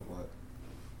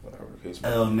case may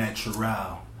be. El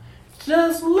Natural.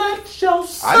 Just let your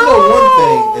soul. I know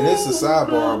one thing, and it's a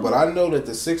sidebar, but I know that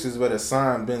the Sixers better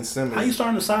sign Ben Simmons. How you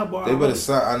starting the sidebar? They better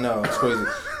sign. I know, it's crazy.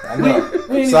 I know.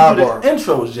 We ain't Sidebar. even do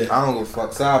the intros yet. I don't give a fuck.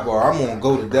 Sidebar. I'm gonna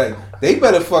go today. They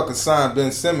better fucking sign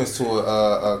Ben Simmons to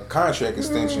a contract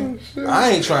extension. I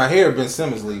ain't trying to hear Ben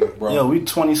Simmons leaving, bro. Yo, we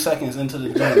 20 seconds into the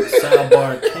joint.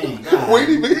 Sidebar king. Wait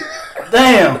a minute.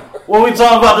 Damn. When we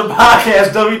talking about the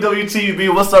podcast,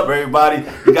 WWTB, what's up, everybody?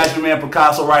 You got your man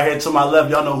Picasso right here to my left.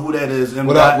 Y'all know who that is.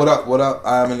 What up? What up? What up?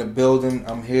 I'm in the building.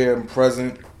 I'm here. I'm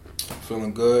present.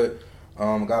 Feeling good.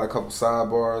 Got a couple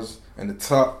sidebars and the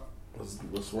tuck.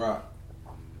 Let's rock.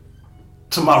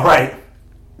 To my right.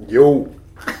 Yo,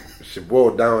 it's your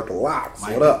boy down at the locks.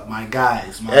 What up? My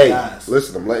guys. Hey, Guys.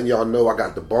 listen, I'm letting y'all know I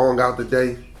got the bong out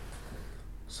today.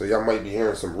 So y'all might be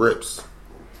hearing some rips.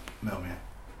 No, man.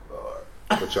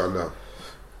 But y'all know.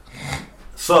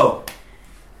 So,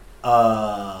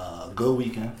 good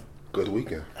weekend. Good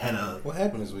weekend. What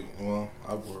happened this week? Well,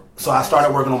 I worked. So I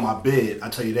started working on my bed. I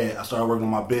tell you that. I started working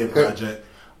on my bed project.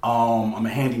 I'm a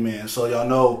handyman. So y'all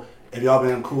know, if y'all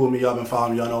been cool with me, y'all been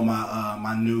following me, y'all know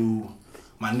my new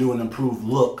and improved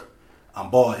look. I'm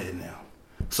bald head now.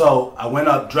 So I went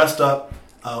up, dressed up,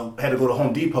 had to go to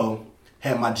Home Depot,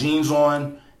 had my jeans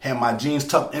on, had my jeans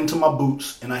tucked into my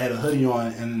boots, and I had a hoodie on,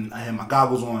 and I had my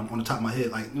goggles on the top of my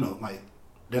head, like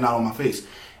they're not on my face.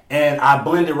 And I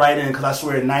blended right in because I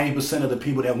swear 90% of the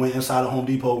people that went inside of Home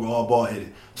Depot were all bald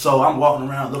headed. So I'm walking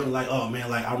around looking like, oh man,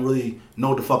 like I really know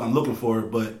what the fuck I'm looking for,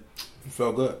 but You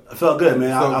felt good. I felt good,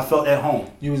 man. I felt at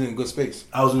home. You was in a good space.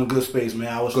 I was in a good space,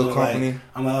 man. I was good feeling company. like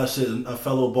I'm like, oh shit, a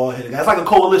fellow bald headed guy. It's like a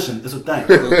coalition. It's a thing.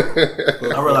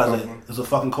 Good I realized that it's a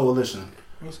fucking coalition.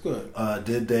 That's good.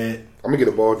 Did that? I'm gonna get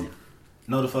a baldy.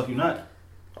 No, the fuck you not.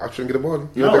 I shouldn't get a baldy.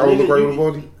 You No, don't think I would nigga, look right you- with a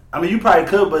baldy? I mean, you probably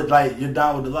could, but like you're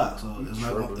down with the lock, so it's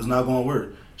not gonna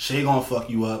work. Shay gonna fuck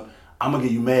you up. I'm gonna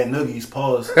get you mad noogies.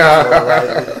 Pause. So,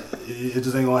 like, it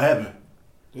just ain't gonna happen.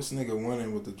 This nigga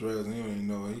winning with the dreads and you don't even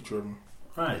know it. He tripping.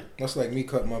 Right. That's like me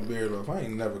cutting my beard off. I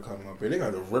ain't never cutting my beard. They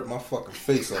gotta rip my fucking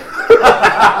face off.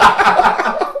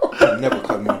 I never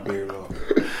cut my beard off.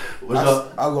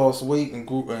 I lost weight and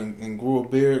grew a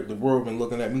beard. The world been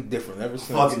looking at me different ever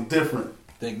since. Fucking different.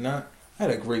 Think not? I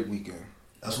had a great weekend.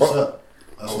 That's what's up.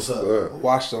 That's what's up.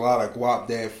 Watched a lot of Guap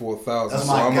Dad 4000. That's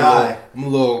so my I'm guy. I'm a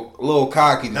little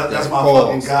cocky. That's my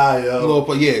fucking guy,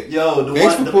 yo. Yeah. Yo,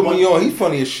 Thanks for putting me on. He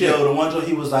funny as shit. Yo, the one joke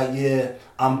he was like, yeah,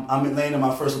 I'm laying in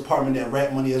my first apartment that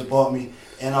Rat Money has bought me,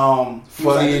 and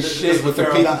funny as shit with the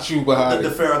Pikachu behind the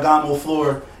Ferragamo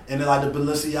floor. And then like the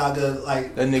Balenciaga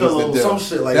like that nigga's pillow, the deal. some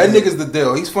shit like that. That nigga's the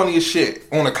deal. He's funny as shit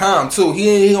on the com too.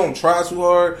 He don't try too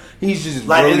hard. He's just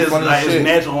like really it's funny like as shit. It's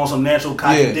natural on some natural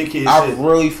cocky dickhead I shit.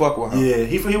 really fuck with him. Yeah,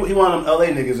 he one of them LA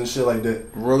niggas and shit like that.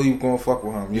 Really gonna fuck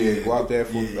with him. Yeah, go out there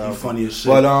for he funny as shit.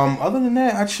 But other than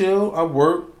that, I chill. I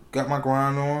work. Got my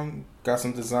grind on. Got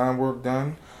some design work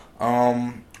done.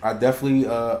 I definitely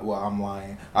I'm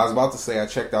lying. I was about to say I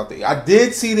checked out I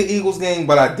did see the Eagles game,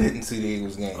 but I didn't see the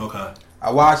Eagles game. Okay. I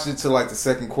watched it till like the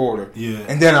second quarter. Yeah.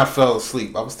 And then I fell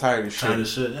asleep. I was tired of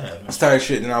shit. Yeah. I was tired of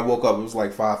shit, and I woke up. It was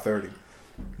like 5:30.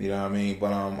 You know what I mean?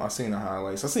 But I seen the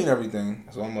highlights. I seen everything,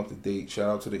 so I'm up to date. Shout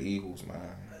out to the Eagles, man.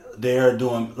 They're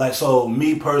doing so.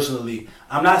 Me personally,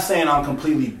 I'm not saying I'm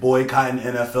completely boycotting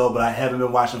NFL, but I haven't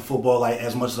been watching football like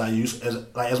as much as I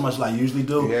usually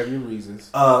do. You have your reasons.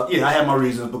 Yeah, I have my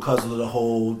reasons because of the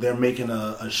whole. They're making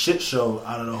a shit show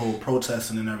out of the whole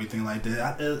protesting and everything like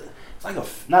that. It's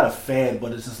like not a fad,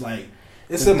 but it's just like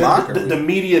it's a mockery. The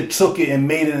media took it and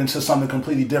made it into something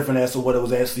completely different as to what it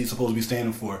was actually supposed to be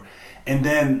standing for. And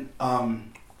then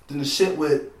the shit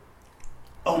with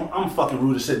I'm fucking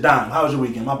rude as shit. Don, how was your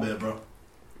weekend? My bad, bro.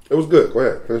 It was good. Go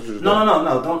ahead. Finish your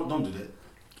No. Don't do that.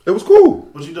 It was cool.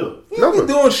 What'd you do? You ain't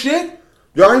doing shit.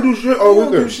 Yo, I ain't do shit all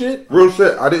weekend. Don't do shit. Real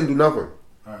shit. I didn't do nothing.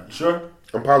 All right, you sure?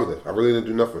 I'm positive. I really didn't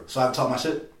do nothing. So I can talk my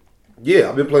shit? Yeah,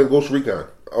 I've been playing Ghost Recon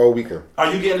all weekend.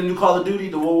 Are you getting a new Call of Duty,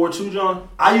 the World War II, John?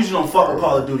 I usually don't fuck with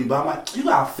Call of Duty, but I'm like, you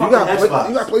got fucking Xbox.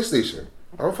 You got PlayStation.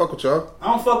 I don't fuck with y'all. I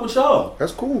don't fuck with y'all.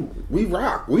 That's cool. We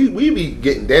rock. We be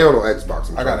getting down on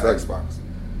Xbox. I got an Xbox.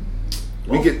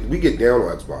 We get down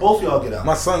on Xbox. Both y'all get out.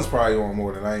 My son's probably on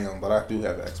more than I am, but I do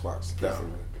have an Xbox.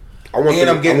 Definitely.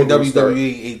 I'm getting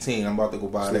WWE 18. I'm about to go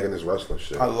buy that. that. This wrestling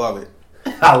shit. I love it.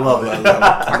 I love it.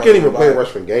 I can't even play a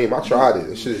wrestling game. I tried it.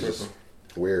 This shit is just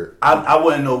weird. I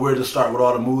wouldn't know where to start with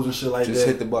all the moves and shit like that. Just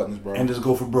hit the buttons, bro. And just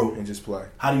go for broke. And just play.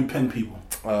 How do you pin people?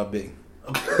 Big.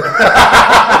 Okay.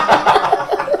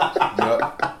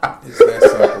 Yep. It's that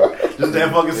simple. Just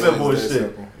that fucking simple as shit.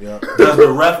 Simple. Yep. Does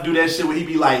the ref do that shit where he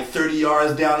be like 30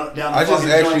 yards down the I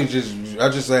fucking joint?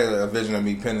 just say a vision of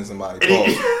me pinning somebody.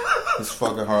 Pause. It's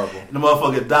fucking horrible. The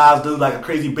motherfucker dives, do like a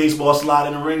crazy baseball slide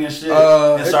in the ring and shit,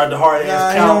 and start the hard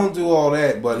ass He count. don't do all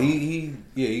that, but he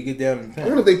get down in the I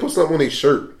wonder if they put something on their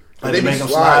shirt. Like They they be make them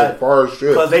sliding slide far as shit.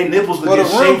 because they nipples would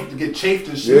Well, get chafed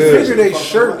and shit. Yeah. Figure they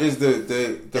shirt is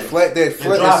the flat dry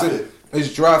flat. fit.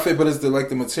 It's dry fit, but it's the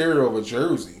material of a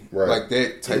jersey, Right. like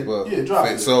that type of dry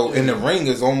fit. fit. So Yeah. in the ring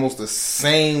is almost the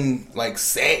same like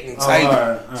satin type.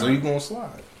 all So right. you gonna slide.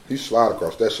 He slide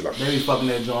across that shit like They be fucking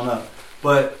that joint up.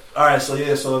 But all right, so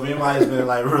if anybody's been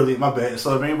like really, my bad.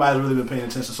 So if anybody's really been paying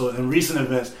attention, so in recent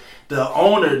events, the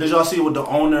owner, did y'all see what the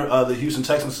owner of the Houston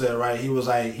Texans said? Right, he was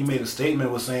like, he made a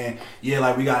statement was saying, yeah,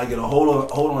 like we gotta get a hold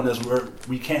on this.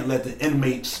 We can't let the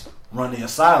inmates run the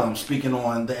asylum. Speaking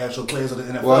on the actual players of the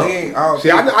NFL. Well, he ain't.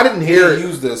 I didn't hear he it. didn't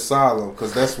use the asylum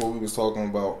because that's what we was talking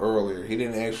about earlier. He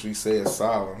didn't actually say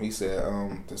asylum. He said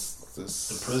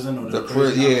the prison or the prison.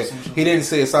 prison Yeah, house or something? he didn't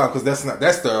say asylum because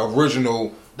that's the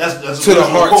original. That's To the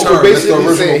heart quote. term. So That's the basically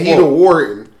original saying he quote. the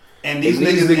warden. And these And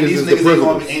niggas, is the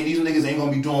prisoners. these niggas ain't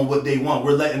gonna be doing what they want.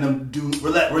 We're letting them do.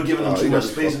 We're giving them Oh, too you much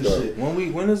gotta space be and fucked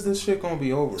shit. When is this shit gonna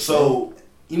be over? So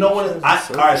you know what?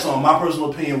 All right. So in my personal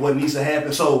opinion, what needs to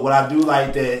happen. So what I do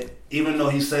like that, even though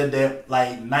he said that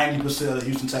like 90% of the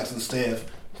Houston Texans staff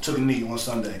took a knee on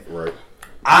Sunday. Right.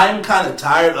 I'm kind of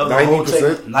tired of the whole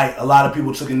 90%? thing. Like a lot of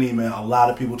people took a knee, man. A lot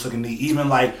of people took a knee. Even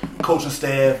like coaching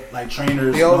staff, like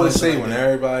trainers. They always and all say that when shit like that.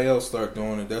 everybody else start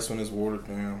doing it, that's when it's watered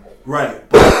down. Right.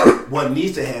 But what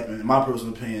needs to happen, in my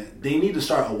personal opinion, they need to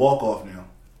start a walk off now.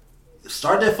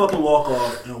 Start that fucking walk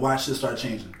off and watch shit start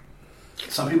changing.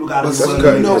 Some people got to But That's see,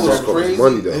 cutting you know his what's fucking crazy?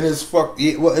 money, though. And it's fuck.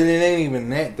 Yeah, well, and it ain't even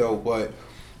that though. But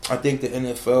I think the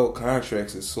NFL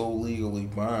contracts is so legally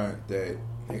bond that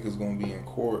niggas gonna be in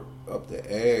court up the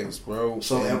ass, bro.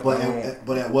 So, And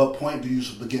but at what point do you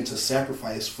begin to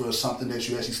sacrifice for something that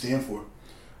you actually stand for?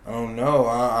 I don't know.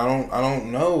 I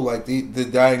don't know. Like the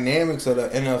dynamics of the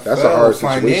NFL That's a hard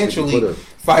situation to put in.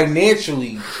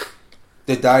 financially,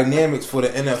 the dynamics for the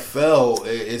NFL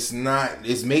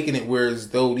it's making it where as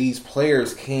though these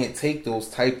players can't take those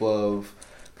type of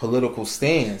political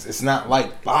stands. It's not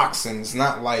like boxing. It's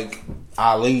not like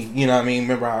Ali. You know what I mean?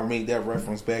 Remember how I made that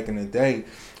reference back in the day?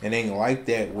 It ain't like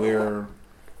that where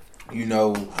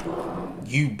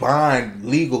you bond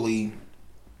legally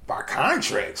by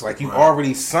contracts. Like you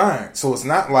already signed. So it's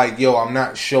not like, yo, I'm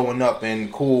not showing up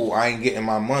and cool, I ain't getting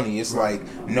my money. It's like,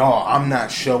 no, I'm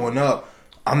not showing up.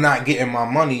 I'm not getting my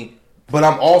money, but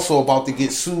I'm also about to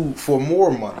get sued for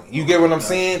more money. You get what I'm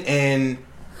saying? And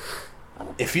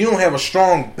if you don't have a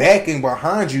strong backing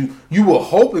behind you, you will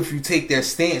hope if you take that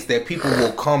stance that people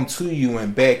will come to you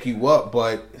and back you up.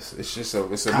 But it's just a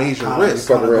major risk.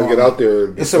 Fuck around, get out there.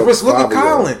 And It's a risk. Look at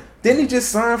probably, Colin. Didn't he just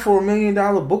sign for $1 million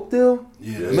book deal?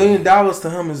 Yeah. $1 million to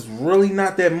him is really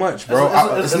not that much, bro.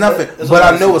 It's Nothing. it's But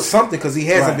I a- know it's something because he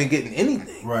hasn't Right. been getting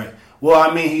anything. Right. Well,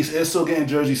 I mean, he's still getting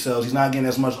jersey sales. He's not getting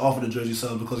as much off of the jersey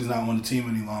sales because he's not on the team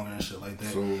any longer and shit like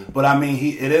that. So- But I mean,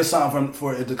 it is something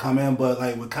for it to come in. But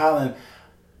like with Colin,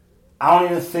 I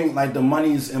don't even think like the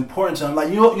money's important to him.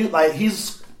 Like you like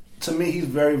he's to me, he's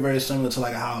very very similar to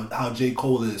like how J.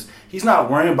 Cole is. He's not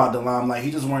worrying about the limelight.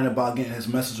 He's just worrying about getting his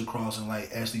message across and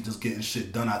like actually just getting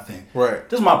shit done. I think. Right.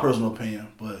 This is my personal opinion,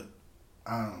 but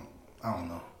I don't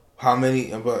know. How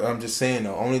many? But I'm just saying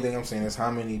the only thing I'm saying is how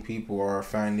many people are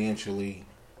financially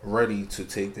ready to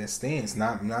take that stance.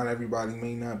 Not everybody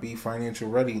may not be financial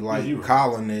ready like you're right.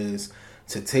 Colin is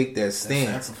to take that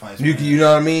stance. sacrifice, You man.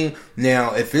 know what I mean?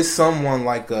 Now, if it's someone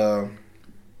like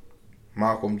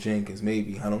Malcolm Jenkins,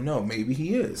 maybe I don't know. Maybe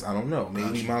he is. I don't know.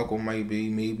 Maybe Gotcha. Malcolm might be.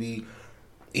 Maybe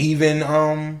even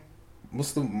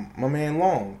what's my man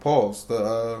Long? Pause.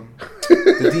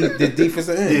 The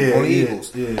defensive end on the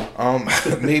Eagles.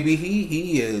 Yeah. Maybe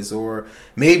he is, or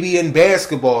maybe in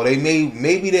basketball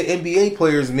maybe the NBA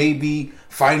players may be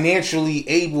financially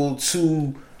able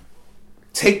to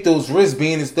take those risks,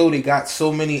 being as though they got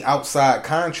so many outside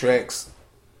contracts,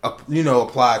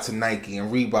 applied to Nike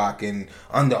and Reebok and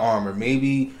Under Armour.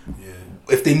 Maybe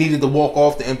if they needed to walk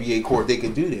off the NBA court, they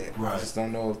could do that. Right. I just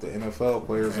don't know if the NFL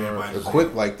players Everybody's are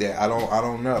equipped like that. I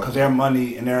don't know. Because their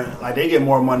money and they get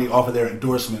more money off of their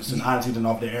endorsements and honestly than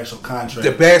off their actual contract.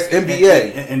 The best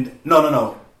NBA. And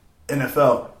no,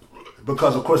 NFL,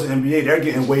 because of course the NBA they're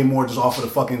getting way more just off of the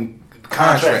fucking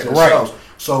contracts Contract, themselves. right.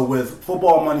 So with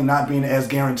football money not being as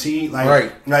guaranteed,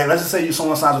 like let's just say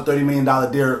someone signs a $30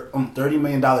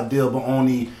 million deal, but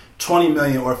only $20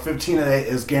 million or 15 of that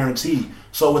is guaranteed.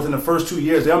 So within the first 2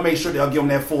 years, they'll make sure they'll give them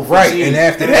that full 15. Right, and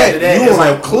after that, you it's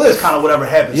on a cliff. It's kind of whatever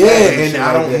happens. Yeah, happens and shit I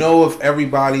like don't that. know if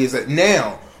everybody is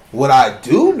now. What I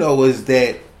do know is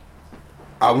that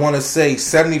I want to say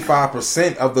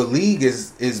 75% of the league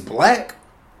is black.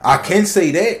 I can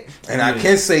say that, and I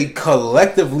can say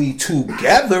collectively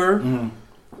together,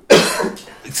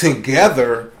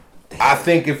 together. I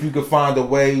think if you could find a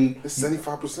way, it's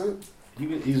 75%. You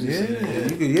can easily say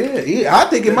that. Yeah. I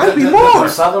think it might be more. The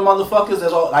Southern motherfuckers,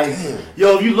 that's all. Like,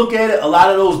 yo, if you look at it, a lot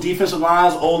of those defensive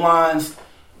lines, O lines,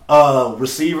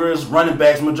 receivers, running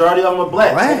backs, majority of them are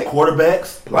black.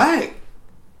 Quarterbacks, black.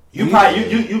 You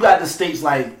probably you got the states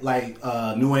like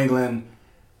New England.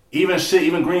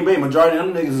 Even Green Bay, majority of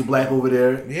them niggas is black over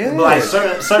there. Yeah. But like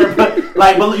certain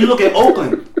like, but you look at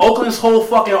Oakland. Oakland's whole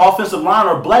fucking offensive line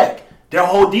are black. Their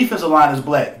whole defensive line is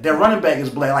black. Their running back is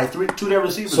black. Like two of their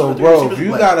receivers. So, bro, if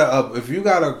you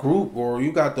got a group or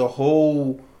you got the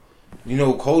whole,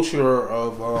 culture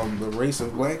of the race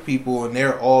of black people, and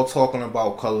they're all talking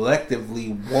about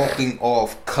collectively walking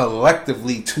off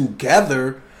collectively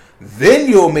together, then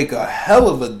you'll make a hell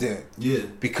of a dent. Yeah.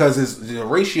 Because the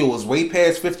ratio is way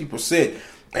past 50%,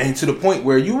 and to the point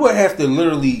where you would have to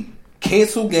literally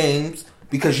cancel games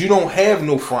because you don't have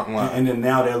no front line. And then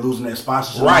now they're losing that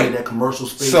sponsorship, that commercial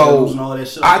space, so they're losing all that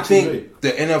shit. I think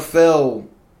the NFL,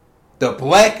 the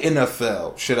black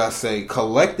NFL, should I say,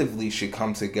 collectively should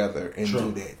come together and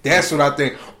do that. That's what I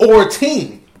think. Or a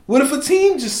team. What if a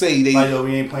team just say they... Like, yo,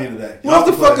 we ain't playing today. What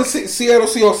if the fucking Seattle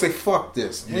Seahawks say, fuck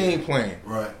this. We ain't playing.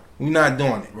 Right. We're not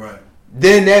doing it. Right.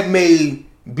 Then that may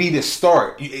be the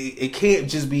start. It can't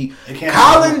just be...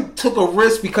 Colin took a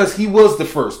risk because he was the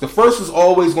first. The first is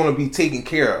always going to be taken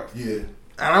care of. Yeah.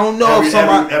 I don't know if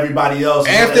somebody... Everybody else...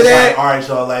 After that... Like, all right,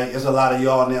 y'all, like, it's a lot of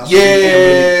y'all now. So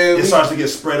yeah. It starts to get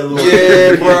spread a little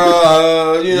bit. Yeah,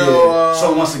 bro.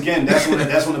 So once again, that's when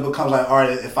it becomes like, all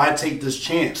right, if I take this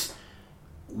chance...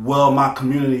 Will my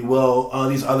community,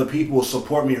 these other people will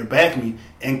support me or back me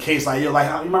in case, like, you're like,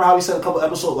 you remember how we said a couple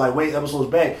episodes, like,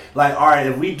 episodes back, like, all right,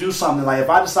 if we do something, like, if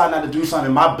I decide not to do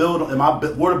something, my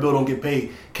water bill don't get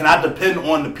paid, can I depend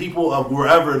on the people of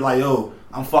wherever, like, yo,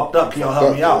 I'm fucked up, can y'all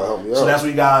help me out? So that's what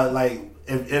you got, like,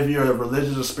 if you're a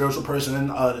religious or spiritual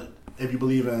person, if you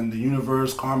believe in the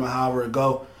universe, karma, however it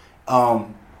go,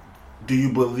 do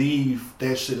you believe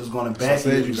that shit is going to back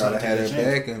you? You gotta have that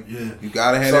backing. Yeah, you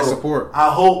gotta have that support. I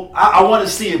hope. I want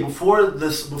to see it before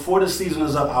the season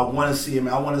is up. I want to see it.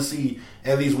 Man. I want to see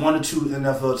at least 1 or 2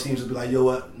 NFL teams to be like, yo,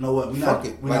 what? Know what? We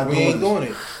ain't doing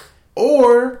it.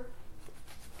 Or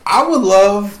I would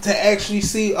love to actually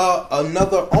see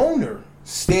another owner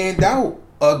stand out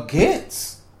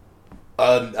against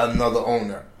another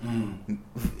owner.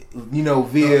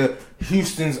 Via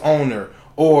Houston's owner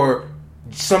or.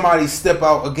 Somebody step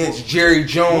out against Jerry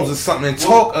Jones or something and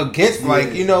talk against,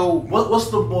 what's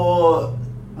the ball?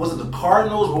 Was it the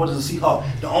Cardinals or was it the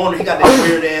Seahawks? The owner, he got that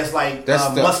weird ass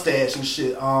mustache and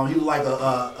shit. He was like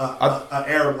a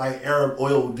Arab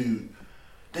oil dude.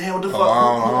 Damn, what the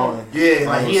fuck? Yeah,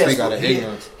 like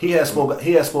he had spoke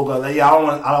up. Like, yeah,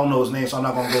 I don't know his name, so I'm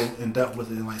not gonna go in depth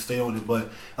with it and like stay on it. But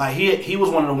like he was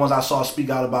one of the ones I saw speak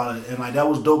out about it, and like that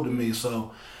was dope to me.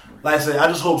 So. Like I said, I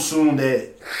just hope soon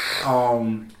that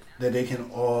they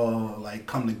can all like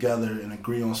come together and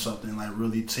agree on something. Like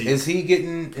really take. Is he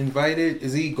getting invited?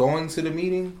 Is he going to the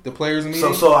meeting? The players'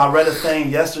 meeting? So I read a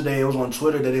thing yesterday. It was on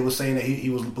Twitter that they were saying that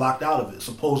he was blocked out of it.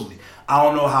 Supposedly, I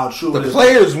don't know how true it is. The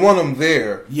players want him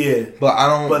there. Yeah, but I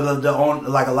don't. But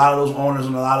like a lot of those owners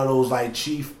and a lot of those like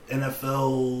chief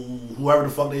NFL, whoever the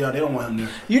fuck they are, they don't want him there.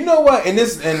 You know what? And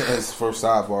it's for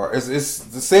sidebar. It's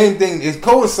the same thing. It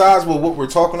coincides with what we're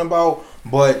talking about,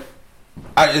 but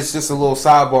it's just a little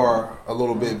sidebar, a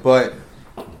little bit. But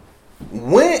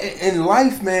when in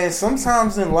life, man,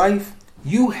 sometimes in life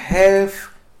you have,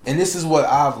 and this is what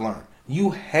I've learned.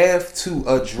 You have to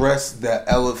address the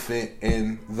elephant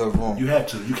in the room. You have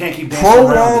to. You can't keep dancing around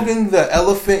it. Prolonging the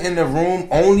elephant in the room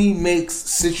only makes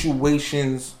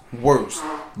situations worse.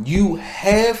 You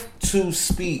have to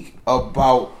speak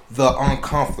about the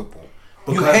uncomfortable.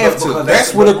 You have to.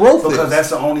 That's where the growth is. Because that's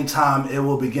the only time it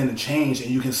will begin to change,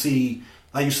 and you can see,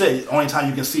 like you said, the only time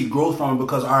you can see growth from it.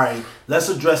 Because all right, let's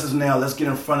address this now. Let's get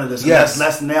in front of this. Yes.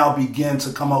 Let's now begin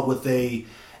to come up with a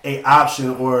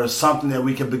option or something that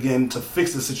we can begin to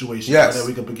fix the situation. Yes. That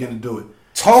we can begin to do it.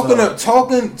 Talking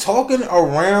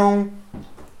around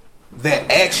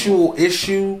the actual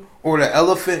issue or the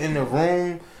elephant in the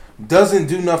room doesn't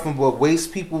do nothing but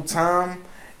waste people's time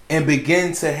and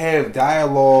begin to have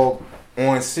dialogue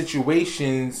on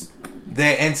situations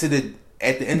that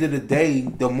at the end of the day,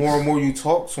 the more and more you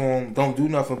talk to them, don't do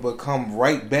nothing but come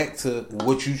right back to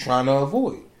what you're trying to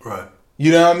avoid. Right.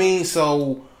 You know what I mean?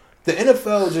 So the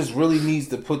NFL just really needs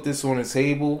to put this on the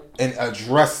table and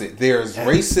address it. There's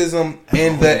racism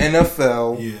in the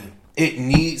NFL. Yeah. It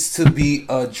needs to be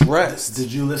addressed.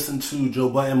 Did you listen to Joe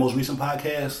Budden's most recent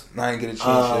podcast? I didn't get a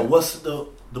chance yet.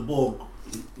 the boy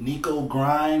Nico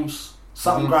Grimes,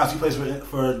 something Grimes. He plays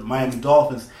for Miami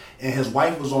Dolphins, and his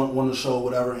wife was on the show, or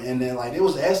whatever. And then like they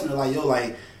was asking her like, yo,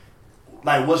 like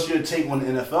what's your take on the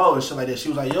NFL and shit like that? She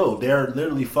was like, yo, they're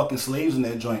literally fucking slaves in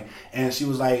that joint. And she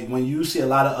was like, when you see a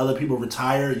lot of other people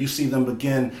retire, you see them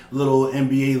begin little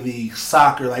NBA league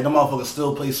soccer, like them motherfuckers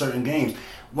still play certain games.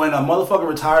 When a motherfucker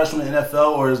retires from the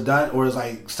NFL or is done or is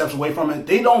like steps away from it,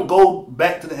 they don't go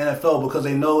back to the NFL because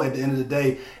they know at the end of the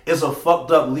day it's a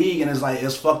fucked up league and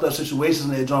it's fucked up situations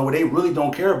in that joint where they really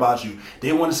don't care about you.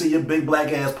 They want to see your big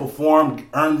black ass perform,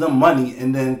 earn them money,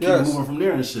 and then keep moving from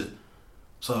there and shit.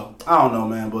 So I don't know,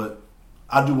 man, but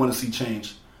I do want to see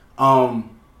change.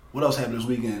 What else happened this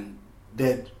weekend?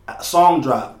 That song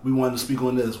drop. We wanted to speak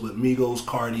on this with Migos,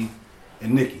 Cardi,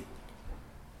 and Nicki.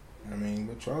 I mean,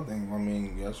 what y'all think? I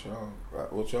mean, yes, y'all.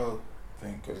 What y'all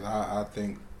think? Because I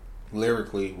think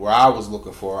lyrically, where I was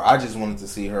looking for, I just wanted to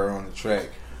see her on the track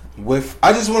with.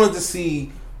 I just wanted to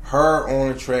see her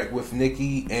on the track with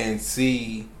Nicki and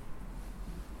see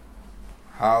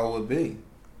how it would be.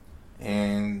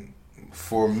 And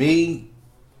for me,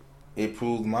 it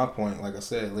proved my point. Like I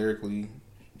said, lyrically,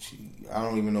 I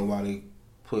don't even know why they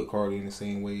put Cardi in the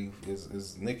same wave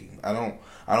as Nicki. I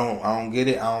don't get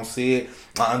it. I don't see it.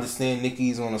 I understand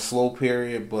Nicki's on a slow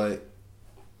period, but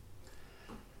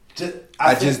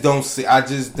I don't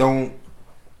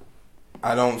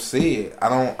see it. I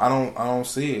don't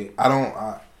see it.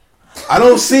 I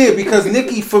don't see it because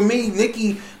Nicki, for me,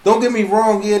 don't get me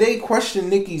wrong, yeah, they question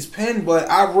Nicki's pen, but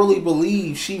I really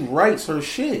believe she writes her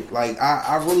shit. Like,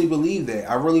 I really believe that.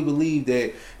 I really believe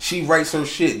that she writes her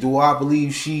shit. Do I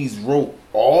believe she's wrote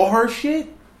all her shit?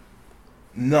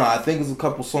 No, I think there's a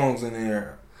couple songs in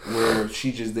there where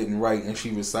she just didn't write and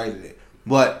she recited it.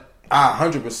 But I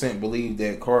 100% believe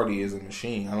that Cardi is a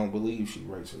machine. I don't believe she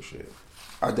writes her shit.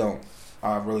 I don't.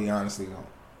 I really honestly don't.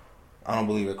 I don't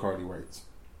believe that Cardi writes.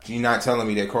 You're not telling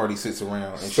me that Cardi sits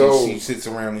around and she sits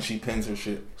around and she pens her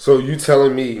shit. So you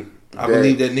telling me I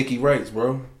believe that Nicki writes,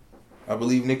 bro. I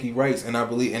believe Nicki writes, and I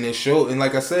believe, and it showed. And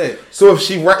like I said, so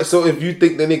if you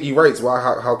think that Nicki writes, why?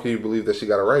 How can you believe that she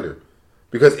got a writer?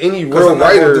 Because any real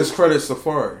writer discredit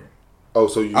Safari. Oh,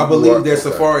 so I believe that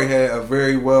Safari had a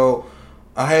very well.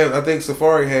 I think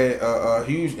Safari had a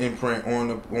huge imprint on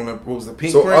the what was the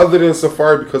Pink. So print? Other than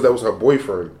Safari, because that was her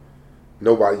boyfriend,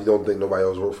 you don't think nobody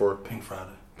else wrote for her? Pink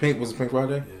Friday. Was it Pink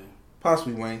Friday? Yeah.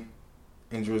 Possibly Wayne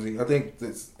and Drizzy. I think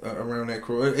that's around that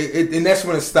crew. And that's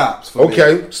when it stops for me.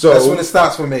 Okay, so that's when it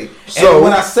stops for me. So and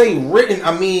when I say written,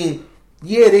 I mean,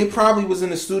 yeah, they probably was in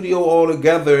the studio all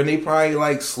together and they probably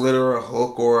like slit her a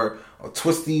hook or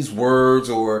twist these words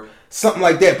or something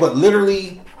like that. But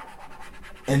literally,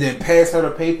 and then pass her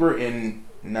the paper and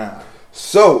nah.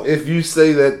 So if you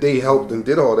say that they helped and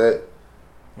did all that,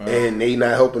 and they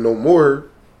not helping no more,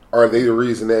 are they the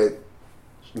reason that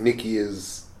Nicki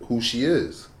is who she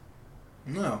is?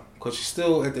 No, because she's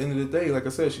still, at the end of the day, like I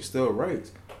said, she still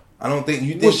writes. I don't think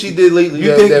you think what she did lately.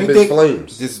 You think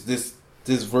Flames.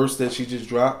 This verse that she just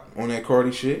dropped on that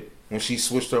Cardi shit when she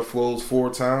switched her flows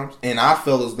 4 times, and I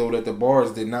felt as though that the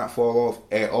bars did not fall off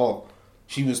at all.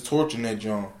 She was torching that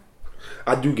John.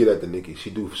 I do get at the Nicki. She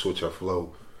do switch her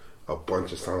flow a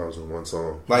bunch of times in one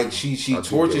song. Like she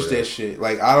torches that shit.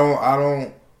 Like I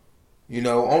don't. You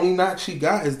know, only knock she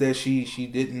got is that she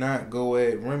did not go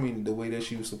at Remy the way that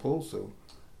she was supposed to.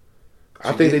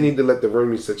 I think they need to let the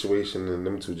Remy situation and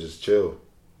them two just chill.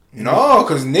 No,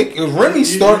 because Remy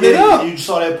started it up. You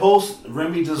saw that post?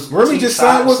 Remy just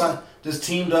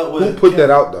teamed up with. Who put that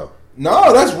out though?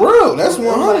 No, that's real. That's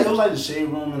 100. It was like the Shade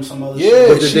Room and some other shit. Yeah,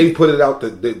 but did they put it out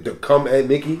to come at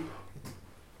Nicki?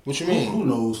 What you mean? Who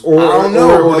knows? Or, I don't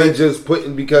know. Or they just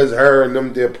putting because her and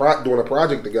them they're doing a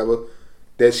project together.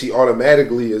 That she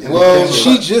automatically is. Well,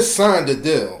 she just signed a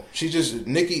deal. She just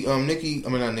Remy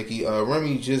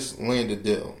just landed a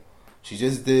deal. She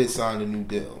just did sign a new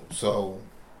deal. So,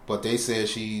 but they said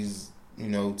she's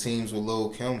teams with Lil'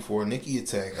 Kim for a Nicki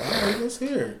attack. All right, let's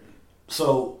hear it.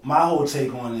 So my whole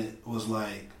take on it was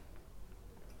like,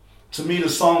 to me the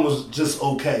song was just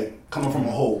okay coming from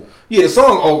a whole. Yeah, the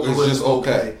song is just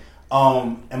okay.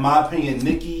 In my opinion,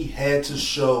 Nicki had to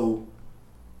show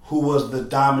who was the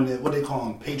dominant, what they call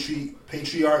him,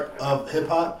 patriarch of hip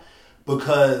hop,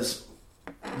 because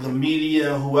the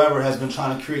media, whoever, has been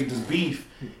trying to create this beef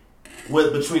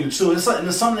between the two. It's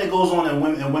something that goes on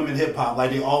in women hip hop.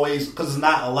 Like they always, because it's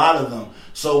not a lot of them.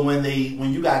 So when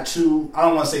you got two, I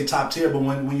don't want to say top tier, but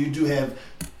when you do have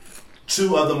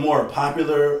two of the more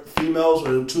popular females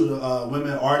or two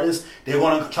women artists, they're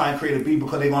going to try and create a beat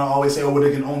because they're going to always say, oh, well,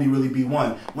 there can only really be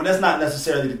one. When that's not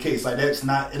necessarily the case. Like it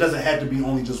doesn't have to be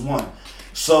only just one.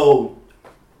 So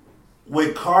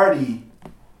with Cardi,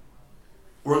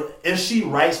 if she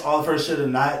writes all of her shit or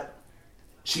not,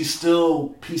 she's still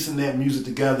piecing that music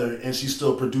together and she's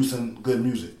still producing good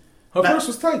music. Her verse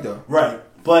was tight though. Right.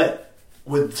 But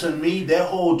to me, that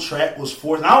whole track was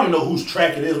forced. I don't even know whose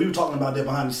track it is. We were talking about that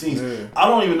behind the scenes. Yeah. I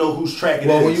don't even know whose track it is.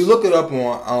 Well, when you look it up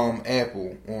on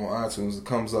Apple, on iTunes, it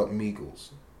comes up Migos.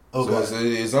 Okay. So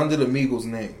it's under the Migos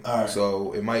name. All right.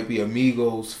 So it might be a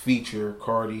Migos feature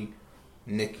Cardi,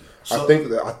 Nicki. So,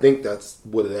 I think that's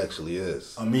what it actually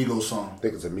is. A Migos song. I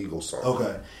think it's a Migos song.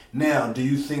 Okay. Now, do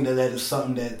you think that is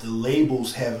something that the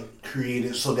labels have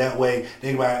created so that way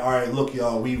they like, all right, look,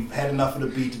 y'all, we've had enough of the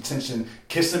beat, the tension,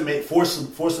 kiss and make,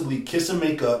 forcibly kiss and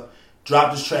make up,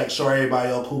 drop this track, show everybody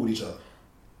y'all cool with each other?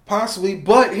 Possibly,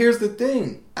 but here's the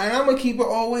thing, and I'm gonna keep it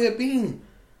all the way at being.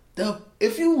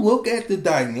 If you look at the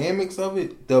dynamics of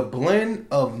it, the blend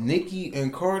of Nicki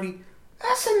and Cardi.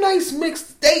 That's a nice mix.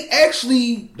 They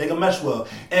can mesh well,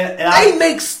 and they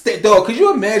make dog. Could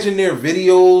you imagine their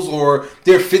videos or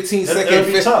their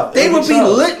 15-second? They would be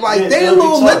lit like they a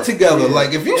little lit together. Yeah.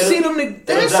 Like if you see them,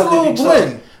 that's a little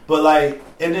blend. But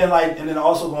and then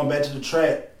also going back to the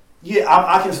track. Yeah,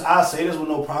 I say this with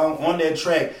no problem. On that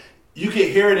track, you can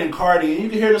hear it in Cardi, and you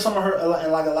can hear it in some of her,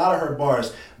 in like a lot of her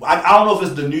bars. I don't know if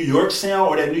it's the New York sound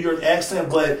or that New York accent,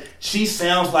 but she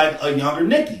sounds like a younger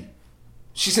Nicki.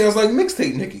 She sounds like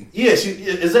mixtape Nicki. Yeah,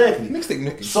 exactly. Mixtape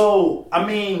Nicki. So, I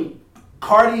mean,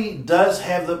 Cardi does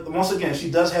have she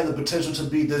does have the potential to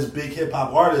be this big hip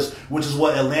hop artist, which is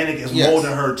what Atlantic is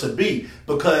molding her to be,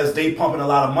 because they pumping a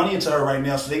lot of money into her right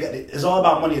now. So it's all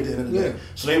about money at the end of the day.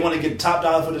 So they want to get top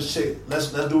dollar for this chick.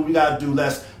 Let's do what we gotta do.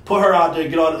 Let's put her out there,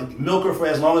 milk her for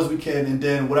as long as we can, and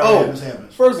then whatever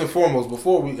happens. First and foremost,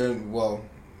 before we go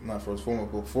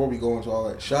into all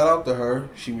that, shout out to her.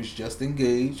 She was just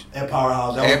engaged at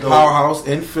Powerhouse. Powerhouse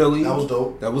in Philly. That was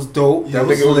dope. That was dope. You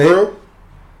think it was real?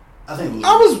 I think it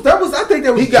was. I think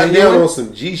that was. He got down on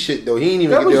some G shit though. He didn't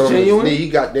even get down on his knee. He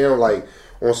got down like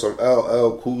on some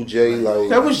LL Cool J. Like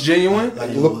that was genuine. Like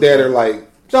looked at her like.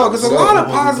 No, there's a lot of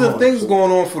positive things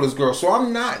going on for this girl. So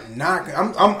I'm not knocking.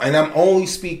 I'm only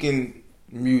speaking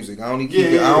music. I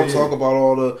don't talk about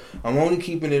all the. I'm only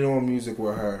keeping it on music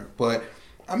with her, but.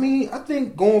 I mean, I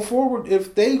think going forward,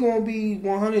 if they gonna be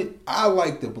 100, I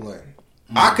like the blend.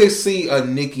 I could see a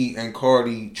Nicki and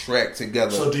Cardi track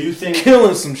together. So do you think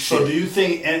killing some shit? So do you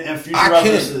think in future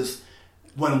references,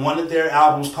 when one of their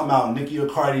albums come out, Nicki or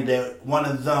Cardi, that one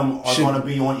of them are going to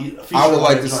be on? I would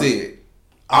like to see it.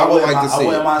 I would like to see it.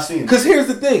 What am I seeing? Because here's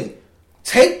the thing.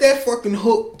 Take that fucking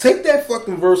hook. Take that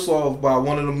fucking verse off by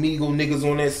one of the Migos niggas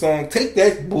on that song. Take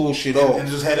that bullshit off. And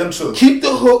just have them too. Keep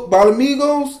the hook by the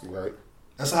Migos. Right.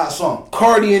 That's a hot song.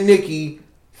 Cardi and Nicki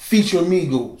feature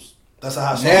Migos. That's a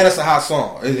hot song. Now that's a hot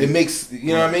song. It makes,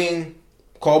 you know what I mean?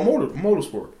 Called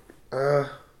Motorsport.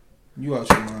 You out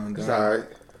your mind, dog. It's alright.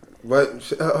 But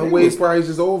her wave prize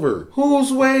is over.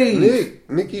 Whose wave?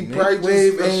 Nicki prize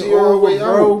wave ain't over,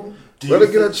 bro. Let her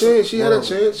get a chance. She had a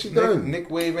chance. She done.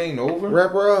 Nick wave ain't over.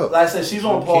 Wrap her up. Like I said, she's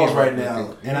on pause right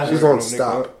now. And she's on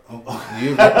stop.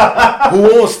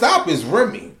 Who on stop is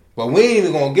Remy. But we ain't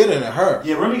even gonna get into her.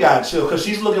 Yeah, Remy gotta chill because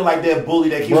she's looking like that bully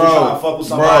that keeps trying to fuck with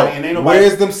somebody and ain't nobody.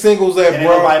 Where's them singles at, and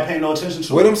bro? Ain't nobody paying no attention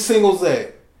to. Where them singles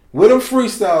at? Where them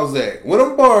freestyles at? Where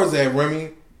them bars at, Remy?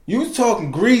 You was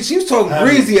talking greasy. She was talking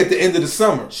greasy at the end of the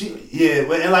summer.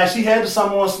 And like she had the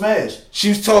summer on Smash. She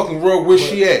was talking real. Where's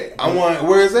she at?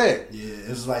 Where is that? Yeah,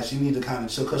 it's like she need to kind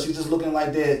of chill because she's just looking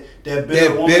like that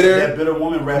bitter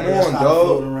woman rapper that's kind of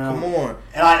floating around. Come on,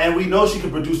 and we know she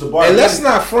can produce the bar. And let's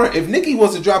not front. If Nicki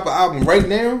was to drop an album right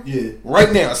now, a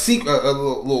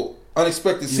little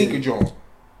unexpected secret joint.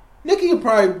 Nicki could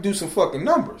probably do some fucking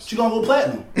numbers. She's gonna go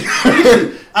platinum.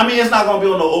 I mean, it's not gonna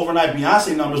be on no overnight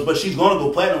Beyonce numbers, but she's gonna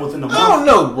go platinum within the month. I don't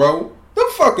know, bro. Them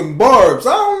fucking barbs,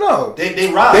 I don't know. They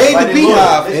rise. They ain't the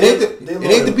Beehive. It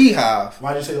ain't the Beehive.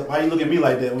 Why you look at me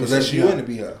like that? Because that's you in the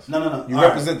Beehive. No. You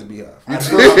represent the Beehive. I'm the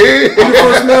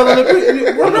first male in the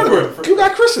Beehive. Remember, you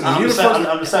got Christian. I'm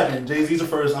the second. Jay-Z's the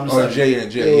first. I'm the second. Jay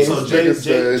and Jay. So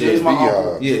Jay's my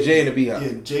uncle. Yeah, Jay and the Beehive.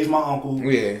 Yeah, Jay's my uncle.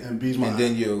 Yeah, and B's my. And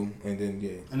then you, and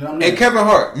then And Kevin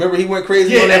Hart. Remember he went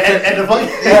crazy on that. And the fucking.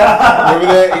 Remember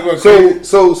that he went crazy.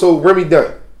 So Remy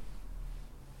done.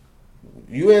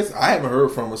 I haven't heard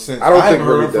from her since. I haven't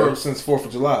heard from her since 4th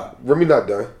of July. Remy not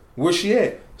done. Where's she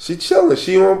at? She chilling.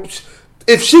 She on.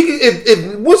 If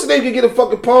what's the name can get a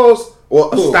fucking pause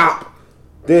or a stop,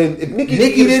 then if Nicki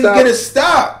didn't get a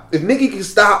stop. If Nicki can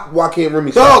stop, why can't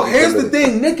Remy stop? Dog, here's the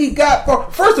thing. Nicki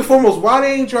got first and foremost. Why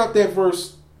they ain't dropped that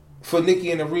verse for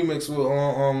Nicki in the remix with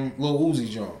Lil Uzi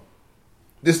John?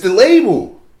 This the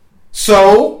label.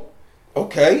 So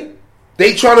okay.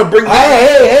 They trying to bring.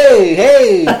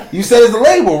 Hey! You said it's a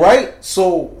label, right? So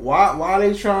why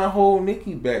they trying to hold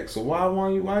Nicki back? So why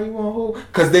you want to hold?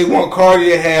 Because they want Cardi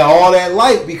to have all that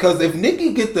light. Because if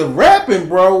Nicki get the rapping,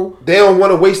 bro, they don't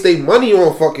want to waste their money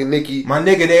on fucking Nicki. My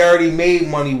nigga, they already made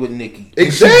money with Nicki.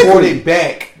 Exactly. She brought it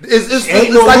back.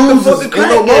 Ain't no like losers. Ain't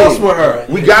no loss with her.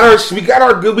 We got our share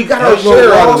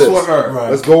out of this. With her. Right.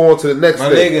 Let's go on to the next My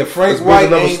thing. nigga, Frank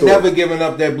White ain't never giving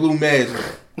up that blue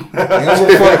magic.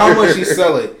 How much she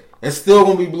sell it? It's still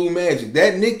gonna be blue magic.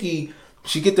 That Nicki,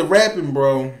 she get the rapping,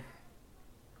 bro.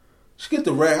 She get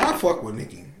the rap. I fuck with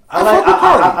Nicki. I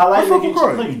like Nicki.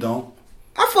 No, you don't.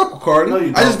 I fuck with Cardi. No,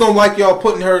 you don't. I just don't like y'all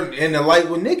putting her in the light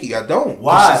with Nicki. I don't.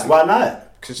 Why? Why not?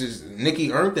 Because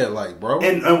Nicki earned that light, bro.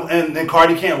 And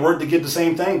Cardi can't work to get the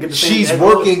same thing. She's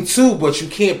working too, but you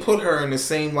can't put her in the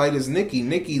same light as Nicki.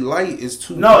 Nicki light is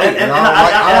too. No, light.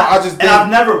 I've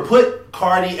never put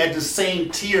Cardi at the same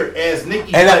tier as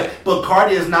Nicki. But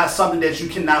Cardi is not something that you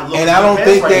cannot look. And I don't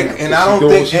think that. And I don't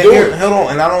think. Hold on.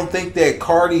 And I don't think that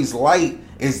Cardi's light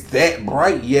is that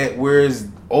bright yet. Whereas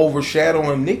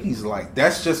overshadowing Nicki's light.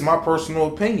 That's just my personal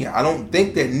opinion. I don't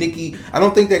think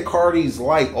that Cardi's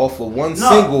light off of one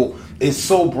single is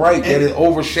so bright that it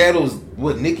overshadows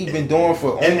what Nicki been doing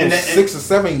for almost 6 or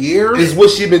 7 years. Is what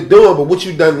she been doing, but what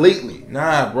you done lately?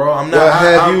 Nah, bro, I'm not. What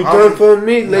have you done for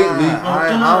me lately?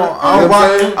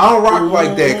 I don't rock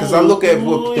like that because I look at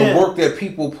the work that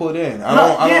people put in.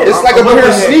 It's like a pair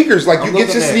of sneakers. Like you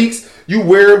get your sneaks. You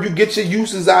wear them, you get your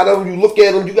uses out of them, you look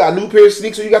at them, you got a new pair of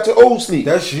sneakers or you got your old sneaks.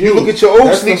 That's you. You look at your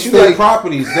old sneaks, you like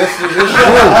properties. That's you.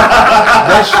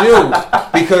 That's you.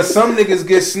 Because some niggas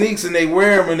get sneaks and they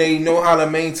wear them and they know how to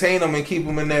maintain them and keep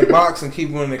them in that box and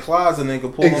keep them in the closet and they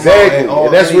can pull them out at all.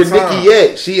 And that's where Nicki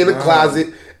at. She in the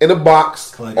closet, in a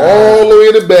box, all the way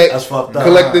in the back, that's fucked up.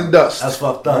 Collecting dust. That's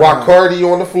fucked up. While Cardi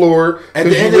on the floor,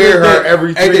 because you wear her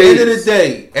every 3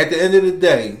 days. At the end of the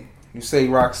day, you say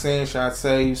Roxanne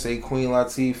Shante, you say Queen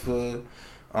Latifah.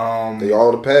 They all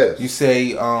in the past. You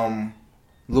say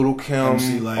Little Kim.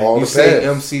 MC Light. You say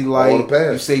MC Light.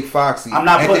 You say Foxy.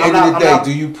 At the end of the day,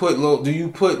 do you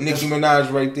put Nicki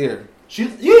Minaj right there? You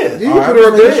put her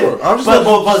up there.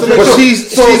 But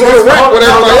she's on the rack with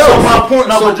everybody else. My point.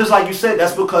 But just like you said,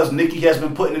 that's because Nicki has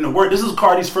been putting in the work. This is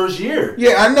Cardi's first year.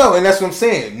 Yeah, I know, and that's what I'm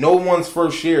saying. No one's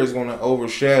first year is going to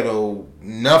overshadow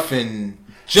nothing.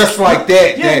 Just like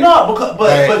that. Yeah,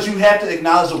 but you have to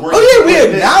acknowledge the work. Oh yeah, we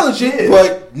acknowledge it,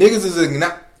 but niggas is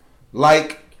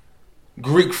like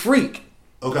Greek Freak.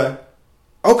 Okay.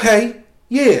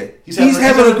 Yeah. He's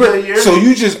having a great year. So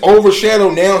you just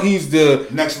overshadow now he's the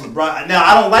next LeBron. Now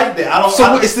I don't like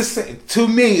that. It's the same to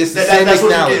me, it's the same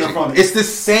acknowledgement. It's the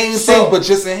same thing, but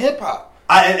just in hip hop.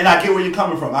 And I get where you're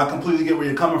coming from. I completely get where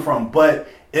you're coming from. But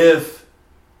if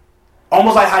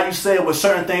almost like how you said, where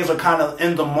certain things are kind of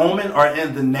in the moment or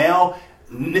in the now,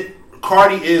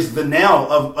 Cardi is the now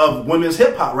of women's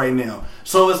hip hop right now.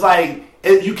 So it's like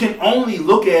you can only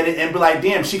look at it and be like,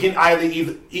 damn, she can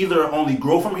either only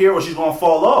grow from here or she's going to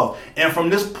fall off. And from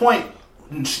this point,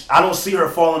 I don't see her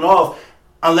falling off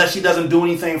unless she doesn't do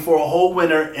anything for a whole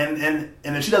winter. And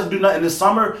if she doesn't do nothing this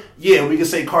summer, yeah, we can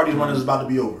say Cardi's run is about to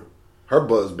be over. Her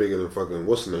buzz bigger than fucking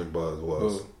what's the name buzz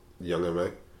was Young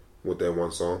M.A. with that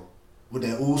one song. With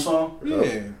that Ooh song?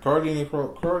 Yeah. Cardi's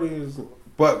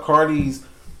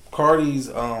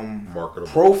marketable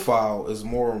profile is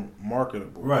more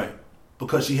marketable. Right.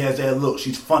 Because she has that look.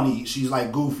 She's funny. She's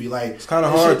like goofy. Like it's kind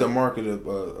of hard to market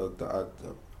a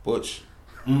butch.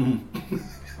 Mm-hmm.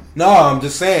 No, I'm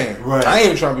just saying. Right. I ain't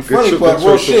even trying to be funny, but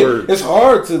real shit. It's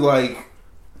hard to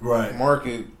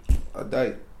market a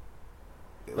dyke.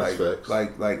 Like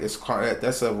it's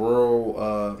that's a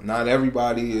real. Not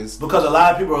everybody is, because a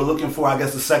lot of people are looking for, I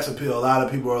guess, the sex appeal. A lot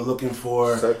of people are looking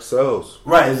for sex sells.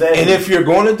 Right. Exactly. And if you're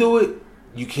going to do it,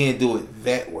 you can't do it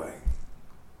that way.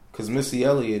 Because Missy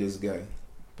Elliott is gay,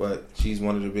 but she's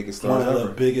one of the biggest stars ever. One of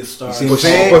the biggest stars. You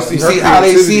see what I'm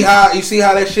saying? You see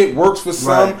how that shit works for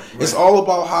some. Right. It's all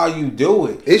about how you do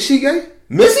it. Is she gay?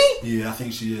 Missy? Yeah, I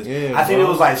think she is. Yeah, I think it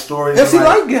was like stories. MC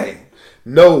Light gay?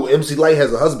 No, MC Light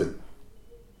has a husband.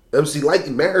 MC Light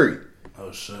married.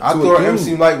 Oh shit! I thought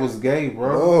MC Light was gay,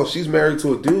 bro. Oh, she's married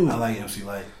to a dude. I like MC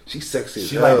Light. She's sexy.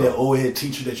 She like that old head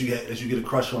teacher that you get a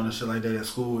crush on and shit like that at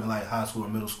school, in like high school or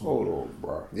middle school. Hold on,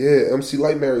 bro. Yeah, MC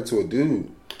Light married to a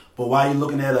dude. But why are you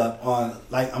looking that up on?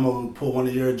 Like, I'm gonna pull one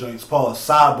of your joints. Pause.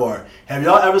 Sidebar. Have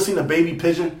y'all ever seen a baby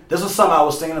pigeon? This is something I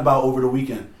was thinking about over the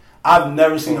weekend. I've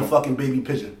never seen a fucking baby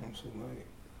pigeon.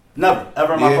 Never,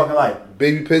 ever in my fucking life.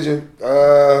 Baby pigeon.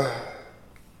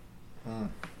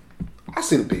 I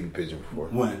seen a baby pigeon before.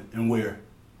 When and where?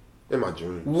 In my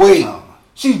dreams. Wait,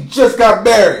 she just got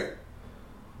married.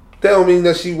 That don't mean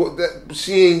that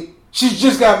she ain't. She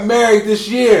just got married this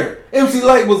year. MC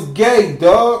Lyte was gay,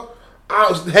 dog.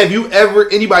 Have you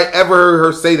anybody ever heard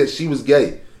her say that she was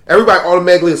gay? Everybody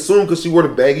automatically assumed because she wore the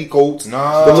baggy coats,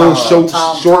 No. the little short.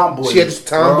 Tomboy. She had this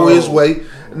tomboyish way.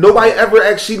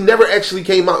 Nobody she never actually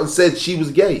came out and said she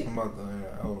was gay. I'm about to,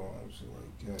 hold on. She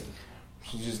like gay.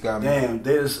 She just got married. Damn,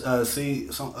 they just C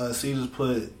just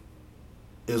put,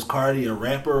 is Cardi a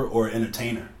rapper or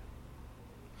entertainer?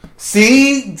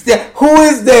 See? Who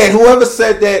is that? Whoever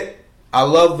said that, I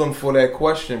love them for that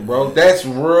question, bro. That's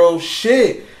real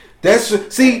shit.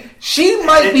 See, she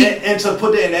might be... And to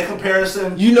put that in that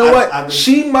comparison... You know what?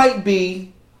 She might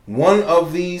be one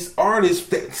of these artists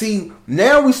that... See,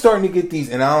 now we starting to get these,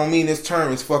 and I don't mean this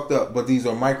term is fucked up, but these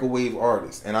are microwave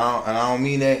artists. And I don't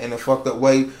mean that in a fucked up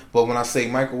way, but when I say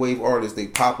microwave artists, they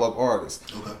pop-up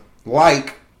artists. Okay.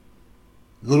 Like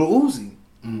Lil Uzi.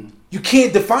 Mm. You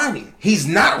can't define him. He's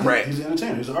not rap. He's an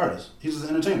entertainer. He's an artist. He's an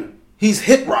entertainer. He's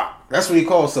hip rock. That's what he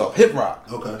calls himself. Hip rock.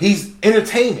 Okay. He's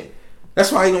entertainment. That's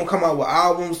why he don't come out with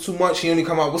albums too much. He only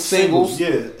come out with singles.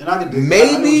 Yeah, and I can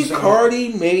maybe Cardi,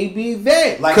 maybe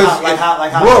that. Like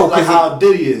how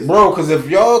Diddy is, bro. Because if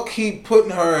y'all keep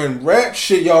putting her in rap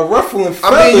shit, y'all ruffling feathers.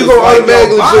 I mean, you're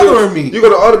gonna bothering me. You're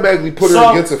gonna automatically put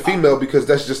her against a female because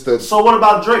that's just the. So what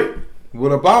about Drake?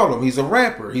 What about him? He's a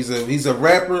rapper. He's a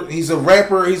rapper. He's a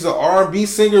rapper. He's an R&B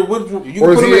singer. Or is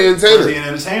he an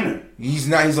entertainer? He's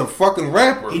not. He's a fucking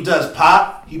rapper. He does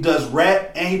pop. He does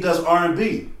rap, and he does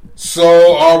R&B.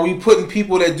 So are we putting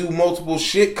people that do multiple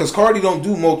shit? Because Cardi don't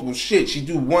do multiple shit. She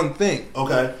do one thing.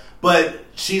 Okay, but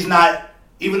she's not.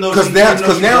 Even though because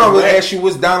now I would ask you,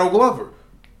 what's Donald Glover?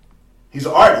 He's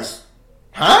an artist,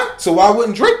 huh? So why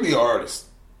wouldn't Drake be an artist?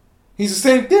 He's the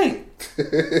same thing.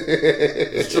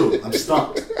 It's true. I'm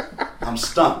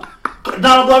stumped.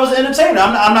 Donald Glover's an entertainer.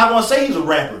 I'm not going to say he's a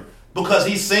rapper because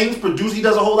he sings, produces, he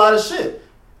does a whole lot of shit.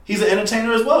 He's an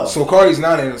entertainer as well. So Cardi's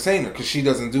not an entertainer because she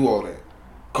doesn't do all that.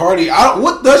 Cardi,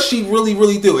 what does she really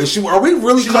do? Are we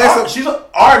really classifying? She's an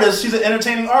artist. She's an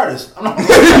entertaining artist. I'm not you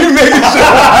making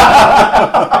sure.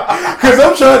 Because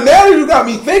I'm trying. Now you got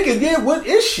me thinking. Yeah, what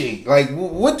is she? Like,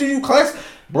 what do you class?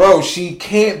 Bro, she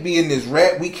can't be in this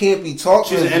rap. We can't be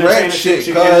talking this rap shit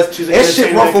because that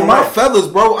shit ruffle my feathers,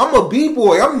 bro. I'm a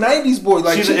b-boy. I'm 90s boy.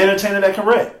 Like she's an entertainer that can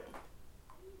rap.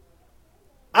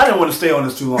 I didn't want to stay on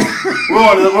this too long. We're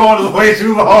on this way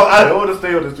too long. I didn't want to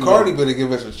stay on this too long. Cardi better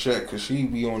give us a check because she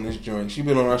be on this joint. She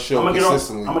been on our show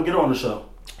consistently. I'm going to get her on the show.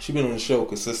 She been on the show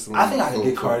consistently. I think I can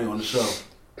get Cardi on the show.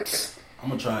 I'm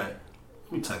going to try it.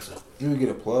 Let me text her. Let me get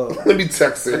a plug. Let me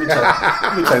text her.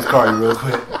 Let me text Cardi real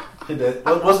quick. Hit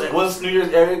that. What's New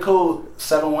Year's area code?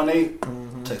 718?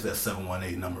 Mm-hmm. Text that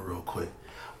 718 number real quick.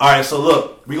 Alright, so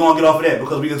look, we're going to get off of that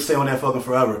because we can stay on that fucking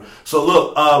forever. So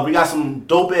look, we got some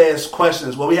dope ass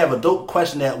questions. Well, we have a dope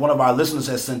question that one of our listeners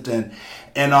has sent in.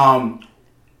 And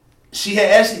she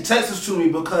had actually texted to me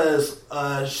because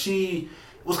she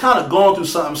was kind of going through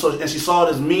something. And she saw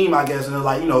this meme, I guess, and it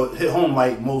like, hit home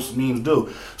like most memes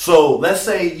do. So let's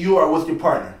say you are with your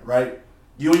partner, right?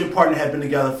 You and your partner have been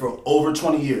together for over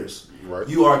 20 years. Right.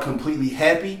 You are completely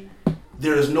happy.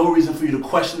 There is no reason for you to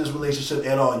question this relationship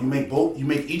at all. You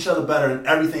make each other better, and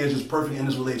everything is just perfect in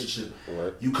this relationship.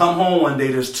 Right. You come home one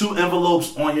day, there's 2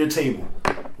 envelopes on your table.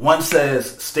 One says,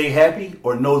 stay happy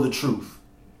or know the truth.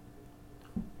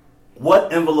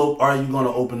 What envelope are you going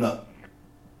to open up?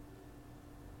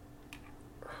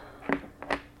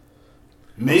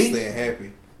 Me? I'm staying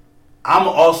happy. I'm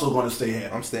also going to stay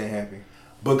happy. I'm staying happy.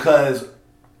 Because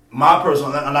my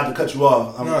personal, I'm not to cut you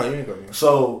off. No, you ain't got me.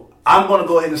 So I'm going to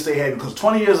go ahead and stay happy because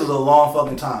 20 years is a long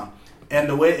fucking time. And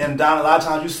Don, a lot of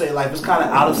times you say life is kind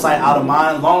of out of sight, out of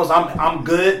mind. As long as I'm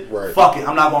good, right. Fuck it.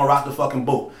 I'm not going to rock the fucking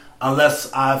boat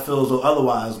unless I feel so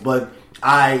otherwise. But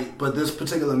this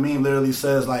particular meme literally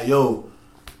says like, yo,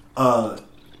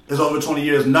 it's over 20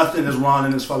 years. Nothing is wrong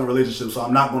in this fucking relationship. So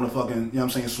I'm not going to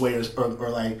fucking, swear or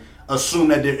like assume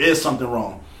that there is something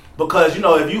wrong. Because,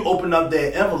 if you open up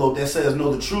that envelope that says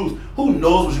know the truth, who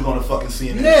knows what you're going to fucking see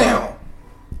in there. Now,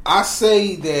 I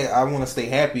say that I want to stay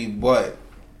happy, but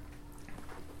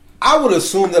I would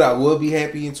assume that I will be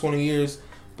happy in 20 years.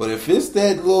 But if it's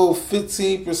that little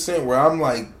 15% where I'm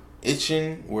like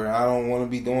itching, where I don't want to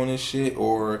be doing this shit,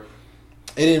 or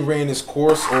it didn't ran its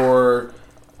course, or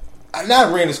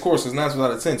not ran its course, it's 9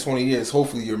 out of 10, 20 years,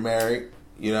 hopefully you're married,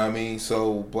 you know what I mean?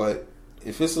 So, but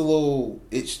if it's a little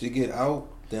itch to get out,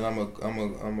 then I'm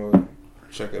a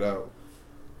check it out.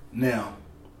 Now,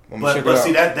 but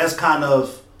see that's kind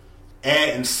of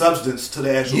adding substance to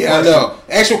the actual question. Yeah, I know.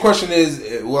 Actual question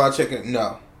is, will I check it?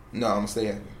 No, I'm gonna stay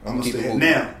happy. I'm gonna keep it moving.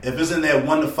 Now, if it's in that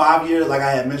 1 to 5 year, like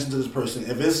I had mentioned to this person,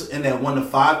 if it's in that 1 to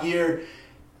 5 year,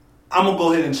 I'm gonna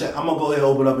go ahead and check. I'm gonna go ahead and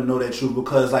open up and know that truth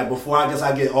because, like, before I guess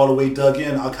I get all the way dug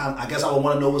in, I guess I would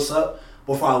want to know what's up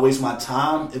before I waste my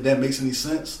time, if that makes any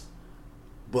sense.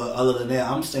 But other than that,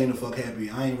 I'm staying the fuck happy.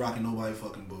 I ain't rocking nobody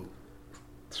fucking boot.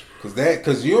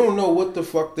 Cause you don't know what the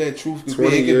fuck that truth could be.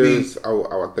 20 It could years, be.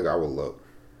 I think I would look.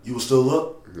 You will still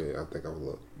look? Yeah, I think I would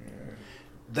look.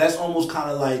 That's almost kind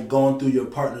of like going through your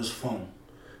partner's phone.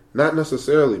 Not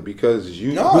necessarily, because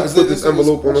you No, who it's put a- this it's a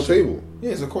envelope on the question. table.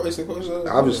 Yeah, it's a question.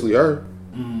 Obviously her.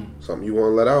 Mm. Something you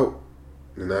want to let out.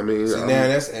 You know what I mean? See, now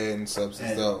that's adding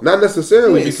substance though. Not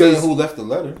necessarily, You ain't because... saying who left the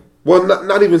letter. Well,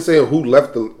 not even saying who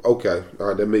left the... Okay, all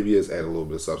right, that maybe is adding a little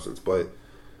bit of substance, but...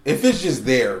 If it's just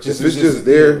there, If it's just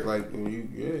there, like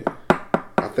yeah.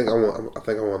 I think I want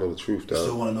to know the truth, though.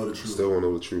 Still want to know the truth. Still want to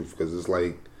know the truth, because it's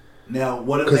like... Now,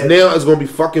 what if Because that, now it's going to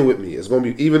be fucking with me. It's going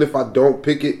to be... Even if I don't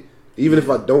pick it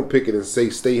and say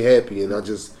stay happy, and I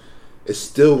just... It's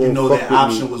still going to fuck that with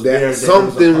option me. was That there,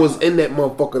 something that was in that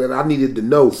motherfucker that I needed to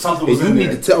know. Something and was you in need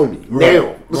there. to tell me Right.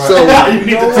 now. Right. So... you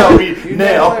need to tell me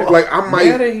now. Like, I might...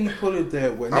 Now that he put it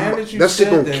that way, now that you that shit said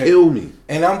gonna that, kill me.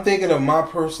 and I'm thinking of my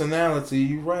personality.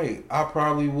 You're right. I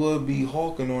probably would be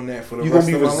hawking on that for the You're rest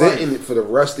gonna be of my life. resenting it for the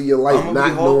rest of your life, I'ma be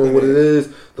not knowing what hawking it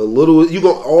is. The little you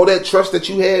go all that trust that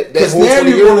you had. That Because whole now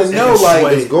 20 you're gonna years, know, it's like,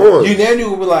 sway. it's gone. you now you're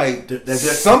gonna be like,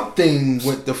 That's- something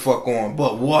went the fuck on,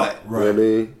 but what? You know what I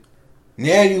mean?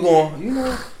 Now you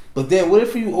gonna, But then what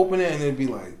if you open it and it'd be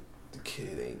like, the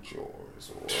kid ain't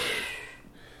yours, or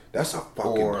That's a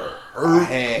fucking or hurt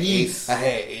I piece.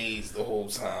 had AIDS the whole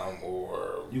time,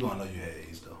 or You gonna know you had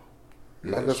AIDS though.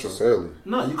 Not necessarily.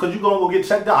 No, because you gonna go get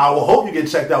checked out. I will hope you get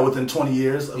checked out within 20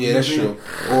 years. Of yeah, you that's being- true.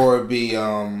 Or it'd be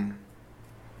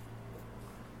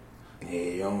yeah,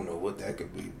 you don't know what that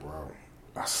could be, bro.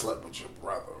 I slept with your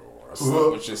brother, or I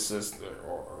slept with your sister,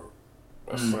 or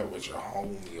I slept with your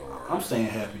homie, or I'm staying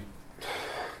happy.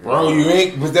 bro, you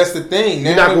ain't. But that's the thing. Now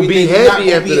You're not gonna be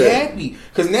happy after that. happy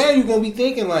because now you're gonna be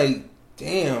thinking like,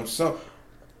 damn, something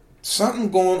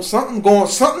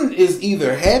is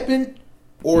either happened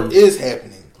or is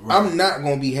happening. Right. I'm not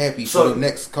gonna be happy for the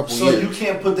next couple years. So you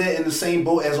can't put that in the same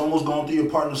boat as almost going through your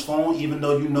partner's phone, even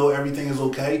though you know everything is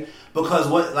okay. Because a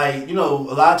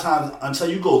lot of times until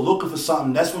you go looking for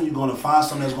something, that's when you're gonna find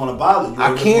something that's gonna bother you.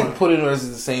 I can't put it as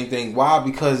the same thing. Why?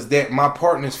 Because that my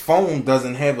partner's phone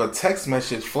doesn't have a text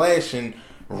message flashing.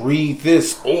 Read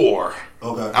this, or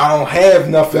okay. I don't have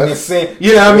nothing to say.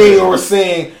 You know what I mean? Or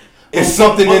saying it's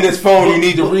something in this phone you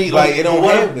need to read. Like it don't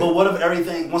have. But what if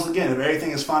everything? Once again, if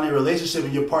everything is fine in a relationship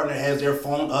and your partner has their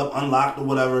phone up, unlocked or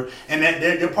whatever, and that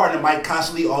their partner might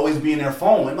constantly always be in their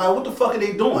phone, and like, what the fuck are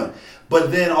they doing? But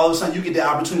then all of a sudden you get the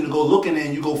opportunity to go look in there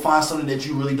and you go find something that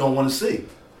you really don't want to see.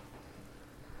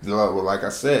 Well, like I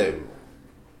said,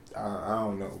 I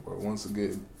don't know, but once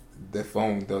again, that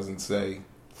phone doesn't say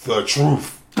the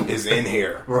truth is in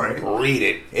here. Right. Read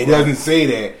it. It doesn't say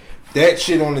that. That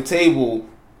shit on the table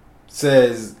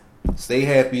says stay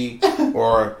happy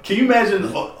or Can you imagine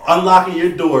unlocking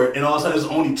your door and all of a sudden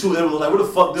there's only two envelopes? Like, where the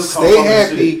fuck this come stay from?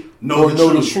 happy Know or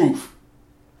know the truth.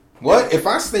 What? If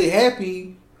I stay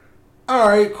happy,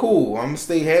 alright, cool. I'm gonna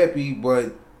stay happy,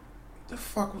 but the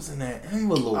fuck was in that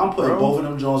envelope? I'm putting bro? both of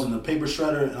them Jones in the paper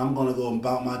shredder and I'm gonna go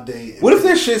about my day. What if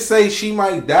that shit say she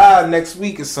might die next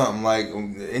week or something? Like,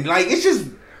 and like it's just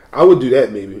I would do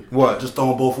that maybe. what? Just throw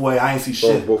them both away? I ain't see Throw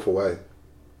them shit. both away.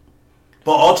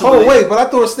 But ultimately, Oh wait, but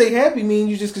I thought stay happy mean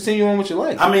you just continue on with your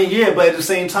life. I mean, yeah, but at the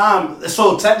same time,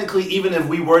 so technically, even if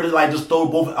we were to like just throw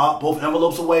both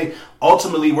envelopes away,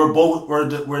 ultimately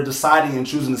we're deciding and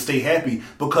choosing to stay happy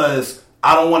because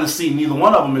I don't want to see neither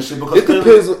one of them and shit. Because It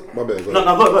depends. My bad. Go ahead.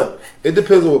 No, look. It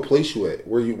depends on what place you at.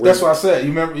 That's what I said. You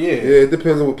remember? Yeah. Yeah, it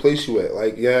depends on what place you at.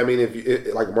 Like, yeah, I mean, if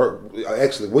you like Mark,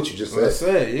 actually, what you just said. What I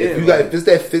said, yeah, If you like- got, if it's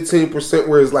that 15%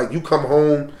 where it's like you come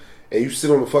home and you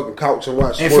sit on the fucking couch and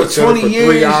watch And Sports for Center 20 for 3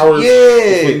 years, hours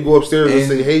yeah. before you go upstairs and, And-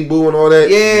 say hey boo and all that.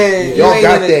 Yeah, you y'all ain't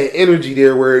got gonna- that energy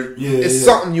there where it's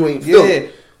something you ain't feeling. Yeah.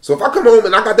 So if I come home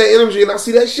and I got that energy and I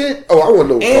see that shit, oh, I want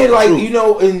to know. And like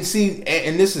truth. and see,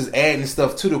 and this is adding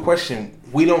stuff to the question.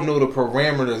 We don't know the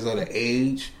parameters of the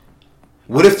age.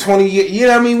 What if 20 years? You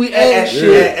know what I mean? We add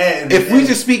shit. If we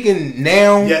just speaking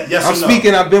now, yes I'm or no?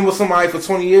 speaking. I've been with somebody for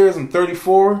 20 years. I'm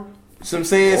 34. You know what I'm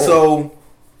saying? Oh. So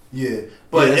Yeah,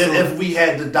 but Yeah, that's if we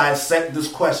had to dissect this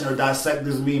question or dissect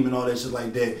this meme and all that shit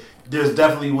like that, there's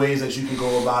definitely ways that you can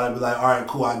go about it. Be like, all right,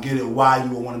 cool, I get it. Why you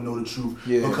would want to know the truth?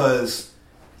 Yeah. Because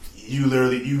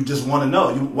you just want to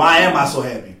know. Why am I so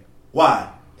happy? Why?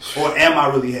 Or am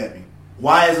I really happy?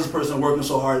 Why is this person working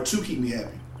so hard to keep me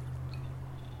happy?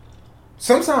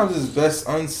 sometimes it's best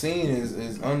unseen is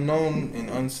unknown, and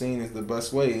unseen is the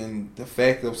best way. And the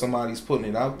fact of somebody's putting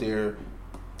it out there,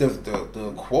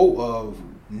 the quote of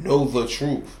 "know the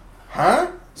truth," huh?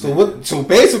 So what? So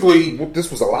basically, This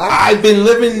was a lie. I've been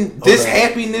living this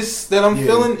happiness that I'm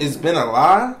feeling. It's been a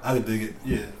lie. I could dig it.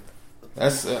 Yeah.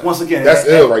 That's Once again, that's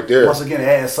ill right there. Once again, it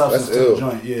adds substance That's to ill. the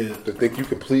joint. Yeah. To think you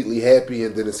completely happy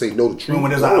and then to say no the truth. When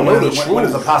there's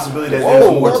truth. a possibility that Whoa,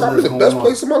 there's more dog, to I'm this in the going best on.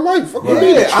 place of my life. Fuck you Right.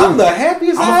 mean, yeah, the I'm truth. the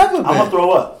happiest I've ever been. I'm gonna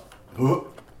throw up.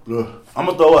 I'm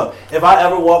gonna throw up. If I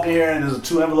ever walk in here and there's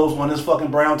 2 envelopes on this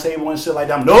fucking brown table and shit like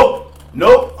that, nope.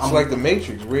 It's like the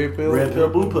Matrix, red pill,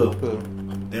 blue pill.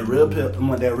 That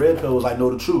red pill was like know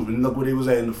the truth, and look where they was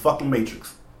at in the fucking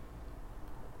Matrix.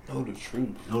 Know the truth.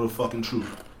 Know the fucking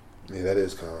truth. Yeah, that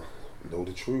is calm. Know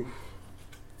the truth.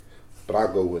 But I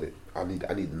go with it. I need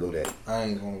to know that. I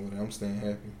ain't going with it. I'm staying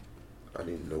happy. I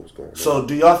need to know what's going on. So,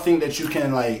 do y'all think that you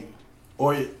can like,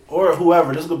 or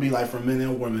whoever? This could be like for men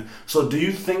and women. So, do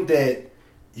you think that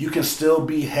you can still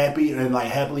be happy and like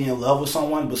happily in love with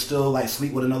someone, but still like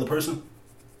sleep with another person?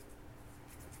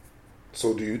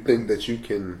 So do you think that you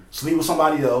can Sleep with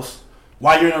somebody else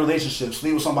while you're in a relationship.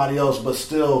 Sleep with somebody else, but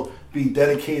still be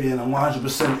dedicated and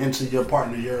 100% into your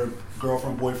partner, your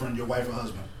girlfriend, boyfriend, your wife or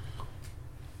husband.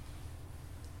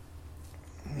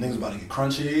 Niggas about to get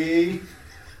crunchy.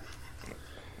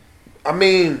 I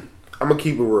mean, I'm gonna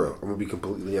keep it real. I'm gonna be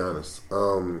completely honest.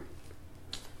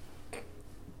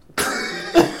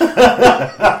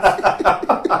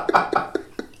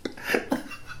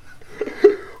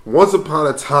 Once upon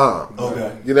a time,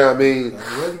 Okay. you know what I mean?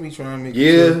 Let me try and make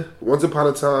Yeah, once upon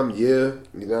a time, yeah,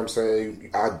 you know what I'm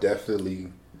saying? I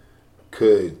definitely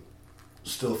could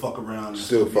Still fuck around. And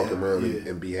still be fuck happy. around Yeah.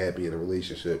 and be happy in a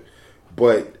relationship.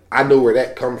 But I know where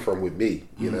that come from with me.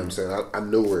 You know what I'm saying? I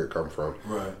know where it come from.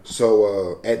 Right.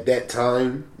 So at that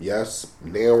time, yes.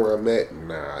 Now where I'm at,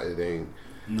 nah, it ain't.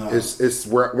 No. It's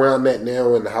where I'm at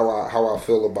now and how I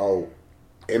feel about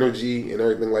energy and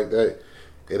everything like that.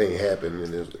 It ain't happening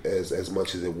as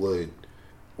much as it would.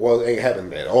 Well, it ain't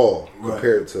happening at all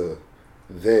compared to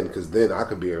then. Because then I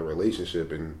could be in a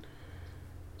relationship and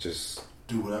just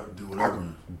Do whatever. I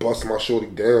could bust my shorty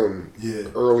down Yeah.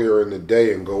 earlier in the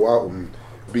day and go out and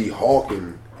be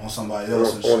hawking On somebody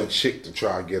else and on a shit. chick to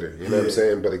try to get her. You know what I'm Yeah.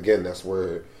 saying? But again, that's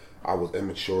where I was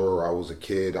immature. I was a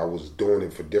kid. I was doing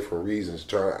it for different reasons.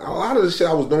 A lot of the shit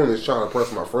I was doing is trying to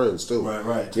impress my friends too.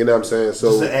 Right. You know what I'm saying? So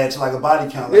Just to add to like a body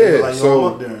count. Like, yeah. like So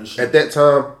up there and shit. at that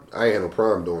time, I ain't had no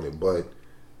problem doing it. But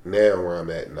now where I'm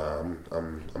at, nah,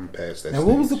 I'm past that. And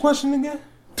what was the stage. question again?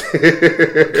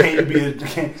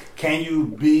 Can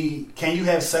you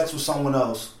have sex with someone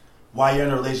else while you're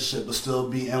in a relationship but still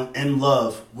be in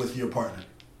love with your partner?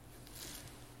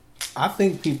 I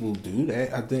think people do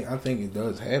that. I think it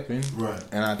does happen. Right.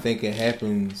 And I think it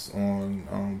happens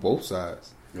on both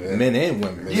sides, Yeah. men and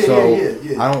women. Yeah, so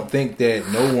yeah. I don't think that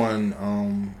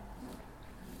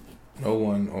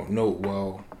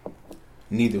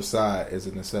neither side is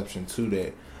an exception to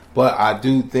that. But I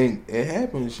do think it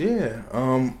happens. Yeah.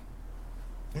 I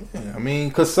mean,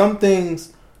 because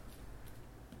sometimes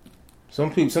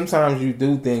you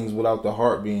do things without the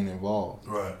heart being involved.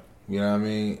 Right. You know what I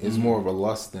mean? It's more of a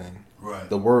lust thing. Right.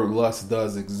 The word lust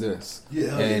does exist.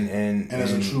 Yeah. And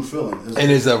it's a true feeling.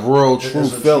 And it's a real true It's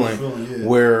a true feeling feeling, yeah.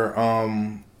 where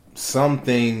some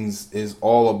things is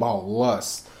all about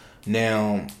lust.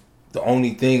 Now, the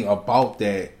only thing about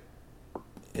that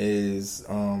is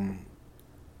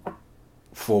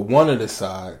for one of the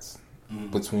sides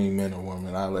between men and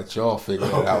women, I'll let y'all figure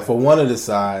that out. For one of the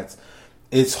sides,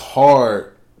 it's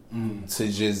hard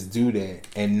to just do that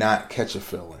and not catch a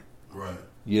feeling. Right.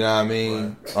 You know what I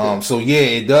mean? So yeah,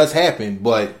 it does happen,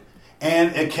 but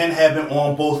it can happen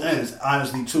on both ends,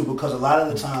 honestly, too, because a lot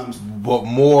of the times, but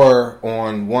more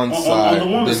on one side on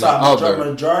the woman's than side, the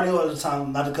other. majority of the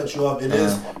time, not to cut you off, it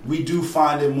is. We do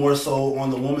find it more so on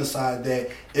the woman's side that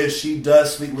if she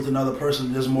does sleep with another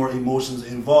person, there's more emotions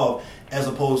involved, as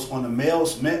opposed on the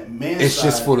man's It's side.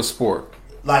 just for the sport.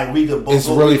 Like we could both. It's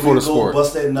really for the sport.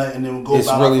 Bust that nut and then go. It's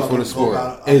about really our for the fucking- sport. go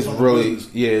about our It's fucking really,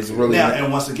 business. yeah, it's really. Now,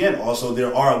 and once again, also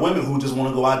there are women who just want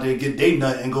to go out there, get their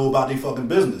nut, and go about their fucking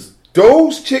business.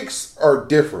 Those chicks are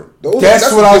different.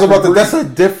 That's what I was about to. That's a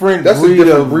different breed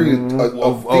of females.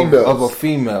 of a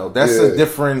female. That's a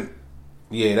different.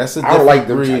 Yeah, that's a I don't different like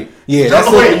them breed. type. Yeah,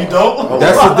 You don't.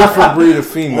 That's a different breed of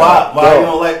female. Why Bro. you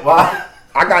don't like? Why?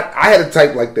 I had a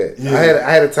type like that. Yeah.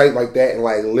 I had a type like that, and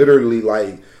like literally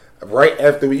like right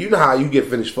after you know how you get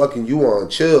finished fucking, you on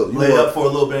chill, you Lay on, up for a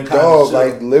little bit and kind dog of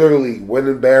like literally went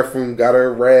in the bathroom, got her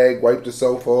a rag, wiped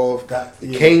herself off,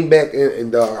 Yeah. came back in,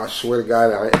 and I swear to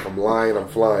God, if I'm lying, I'm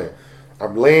flying.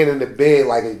 I'm laying in the bed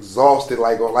like exhausted,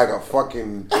 like a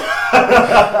fucking.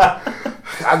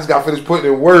 I just got finished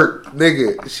putting in work,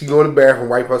 nigga. She go in the bathroom,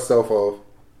 wipe herself off,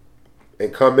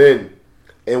 and come in.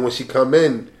 And when she come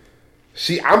in,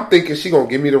 I'm thinking she gonna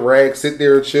give me the rag, sit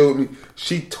there and chill with me.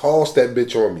 She tossed that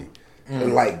bitch on me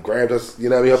and like grabbed us. You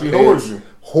know what I mean? She hoards you.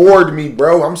 Hoard me,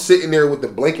 bro. I'm sitting there with the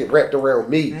blanket wrapped around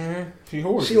me. She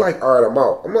hoards. She like, all right, I'm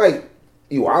out. I'm like,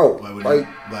 you out? Like,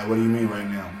 what do you mean right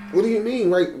now? What do you mean?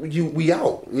 Right? We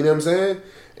out? You know what I'm saying?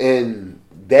 And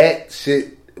that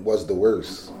shit was the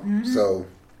worst. So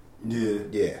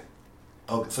yeah.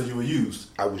 Okay, so you were used.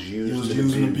 I was used. You was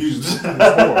used and abused.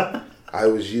 I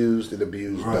was used and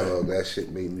abused, Right. dog. That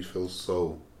shit made me feel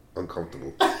so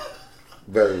uncomfortable.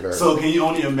 Very, very. So can you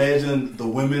only imagine the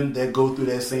women that go through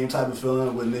that same type of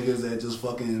feeling with niggas that just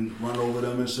fucking run over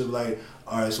them and shit? Like,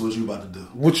 all right, so what you about to do?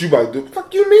 What you about to do?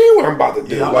 Fuck you mean what I'm about to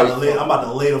do? Yeah, I'm about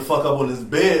to lay the fuck up on this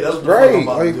bed. That's what the fuck right. I'm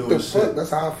about Like to do. the And fuck. shit. That's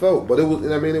how I felt. But it was.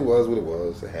 I mean, it was what it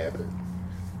was. It happened.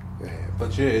 It happened.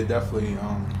 But yeah, it definitely,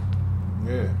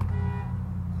 yeah.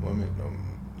 Women,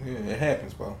 yeah, it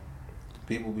happens, bro.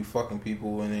 People be fucking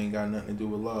people and it ain't got nothing to do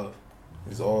with love.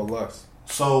 It's all lust.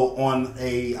 So on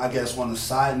a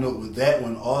side note with that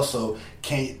one also,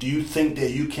 do you think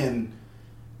that you can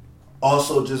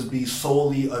also just be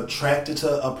solely attracted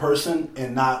to a person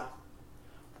and not,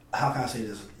 how can I say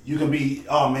this? You can be,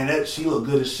 oh man, she look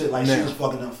good as shit. Like she was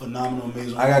fucking a phenomenal,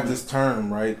 amazing I got woman. this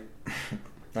term, right? I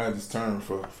got this term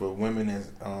for women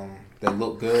that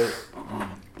look good,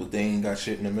 but they ain't got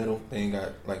shit in the middle. They ain't got,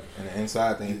 like, in the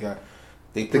inside, they ain't got,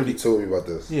 they I think pretty, you told me about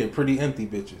this. yeah, pretty empty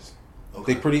bitches.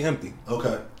 Okay. They pretty empty.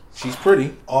 Okay. She's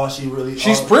pretty.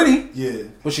 She's Pretty, Yeah.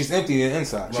 but she's empty in the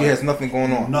inside. She Right. has nothing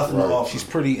going on. Nothing to offer. She's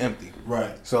pretty empty.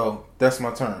 Right. So that's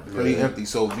my term. Pretty Yeah. empty.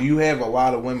 So do you have a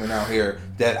lot of women out here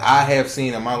that I have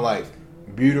seen in my life?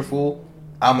 Beautiful.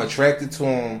 I'm attracted to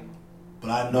them But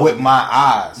I know with my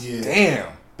eyes. Yeah. Damn.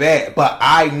 Bad. But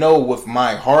I know with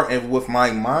my heart and with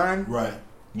my mind, right.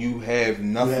 you have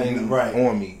nothing right.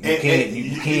 on me. You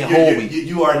And can't hold me.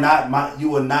 You are not you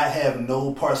will not have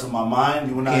no parts of my mind.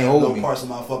 You will not Can't have hold no me. parts of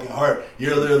my fucking heart.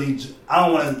 You're literally. I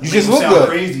don't want to. You just look sound good.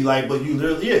 crazy, like, but you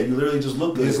literally just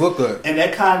look good. You just look good. And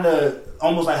that kind of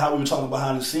almost like how we were talking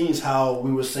behind the scenes. How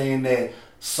we were saying that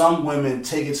some women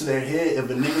take it to their head if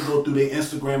a nigga go through their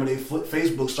Instagram and their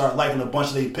Facebook, start liking a bunch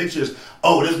of their pictures.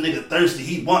 Oh, this nigga thirsty.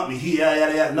 He want me. He yada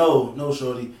yada yada. No,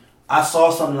 shorty. I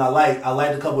saw something I liked. I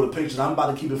liked a couple of the pictures. I'm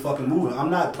about to keep it fucking moving. I'm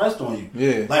not pressed on you.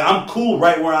 Yeah. Like, I'm cool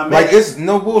right where I'm Like, at. it's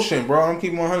no bullshit, bro. I'm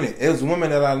keeping 100. There's women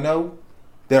that I know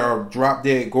that are drop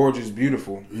dead gorgeous,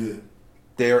 beautiful. Yeah.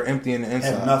 They are empty in the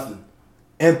inside. Have nothing.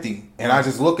 Empty. And I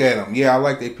just look at them. Yeah, I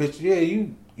like their picture. Yeah,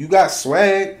 you got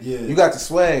swag. Yeah. You got the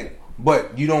swag,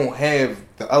 but you don't have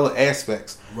the other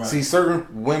aspects. Right. See,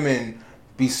 certain women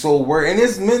be so worried, and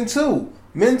it's men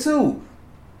too,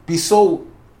 be so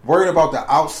worried about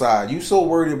the outside. You so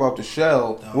worried about the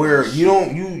shell where you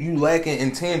don't you lacking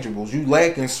intangibles. You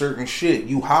lacking certain shit.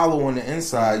 You hollow on the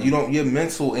inside. You don't. Your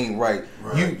mental ain't right.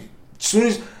 You soon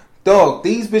as dog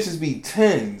these bitches be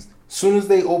 10s. Soon as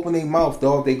they open their mouth,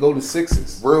 dog, they go to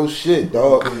 6s. Real shit,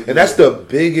 dog. And that's the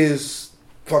biggest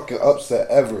fucking upset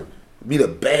ever. Be the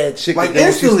bad chick. Like, and then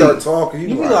when she instantly, start talking, you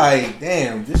be like,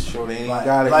 damn, this shorty ain't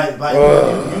got it.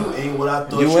 You ain't what I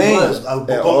thought You you ain't. was.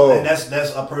 And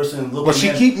that's a person looking. But she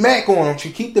at keep Mac on them.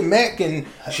 She keep the Mac, and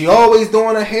she always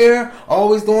doing her hair,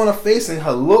 always doing her face, and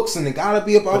her looks, and it gotta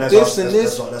be about this and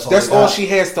this. That's all she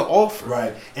has to offer.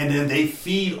 Right. And then they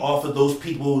feed off of those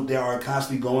people that are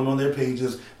constantly going on their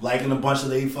pages, liking a bunch of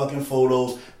their fucking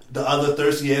photos. The other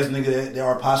thirsty ass nigga that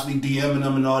are possibly DMing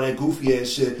them and all that goofy ass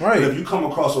shit. Right. But if you come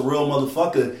across a real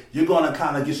motherfucker, you're gonna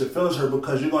kind of get your feelings hurt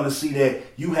because you're gonna see that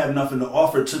you have nothing to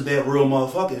offer to that real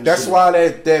motherfucker. And That's shit. why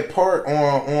that part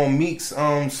on Meek's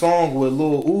song with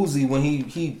Lil Uzi, when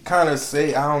he kind of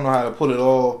say, I don't know how to put it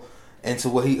all into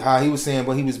how he was saying,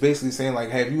 but he was basically saying,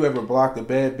 like, have you ever blocked a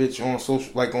bad bitch on social,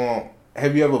 like,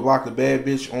 have you ever blocked a bad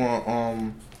bitch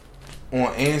on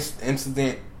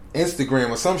Instagram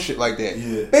or some shit like that?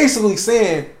 Yeah. Basically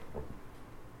saying,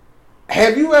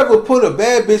 have you ever put a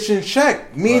bad bitch in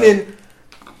check? Meaning,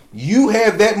 you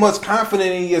have that much confidence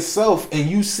in yourself, and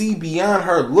you see beyond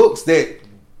her looks that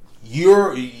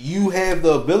you have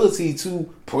the ability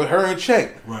to put her in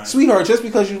check. Right. Sweetheart, just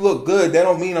because you look good, that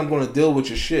don't mean I'm going to deal with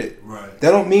your shit. Right.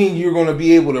 That don't mean you're going to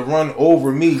be able to run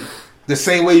over me the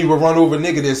same way you would run over a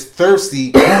nigga that's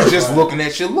thirsty just looking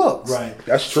at your looks. Right.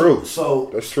 That's true. So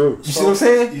that's true. You see what I'm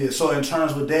saying? Yeah. So in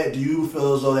terms with that, do you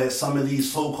feel as though that some of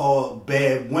these so-called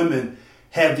bad women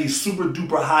have these super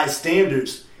duper high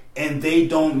standards and they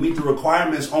don't meet the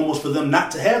requirements almost for them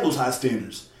not to have those high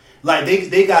standards? Like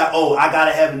they got, I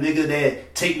gotta have a nigga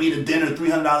that take me to dinner,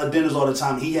 $300 dinners all the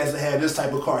time. He has to have this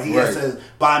type of car. He has to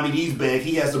buy me these bags.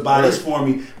 He has to buy this for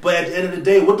me. But at the end of the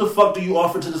day, what the fuck do you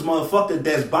offer to this motherfucker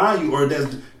that's buying you or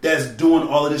that's that's doing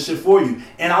all of this shit for you.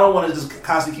 And I don't want to just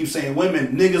constantly keep saying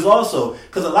women, niggas also,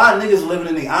 because a lot of niggas living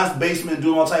in the aunt's basement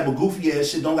doing all type of goofy ass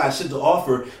shit, don't got shit to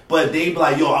offer, but they be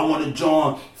like, yo, I want to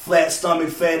join flat stomach,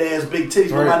 fat ass, big titties.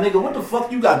 But my nigga, what the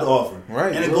fuck you got to offer?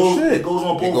 Right. And it goes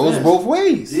on both. It goes both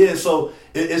ways. Yeah. So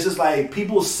it's just like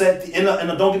people set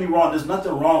and don't get me wrong. There's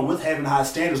nothing wrong with having high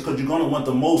standards because you're gonna want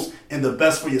the most and the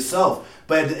best for yourself.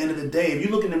 But at the end of the day, if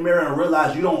you look in the mirror and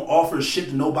realize you don't offer shit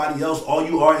to nobody else, all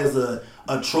you are is a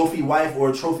trophy wife or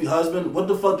a trophy husband. What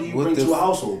the fuck do you bring to a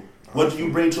household? What do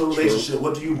you bring to a relationship?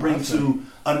 What do you bring to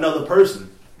another person?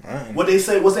 What they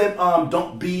say? What's that?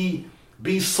 Don't be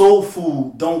soul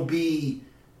food. Don't be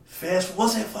fast food.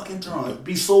 What's that fucking term?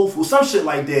 Be soul food. Some shit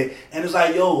like that. And it's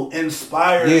like, yo,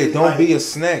 inspire. Yeah, don't like, be a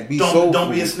snack. Be soul food.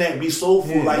 Don't be a snack. Be soul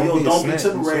food. Yeah, like, yo, don't be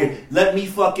snack, temporary. Let me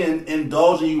fucking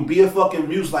indulge in you. Be a fucking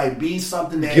muse. Like, be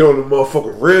something that... Get on the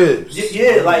motherfucking ribs.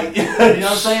 Yeah, like, you know what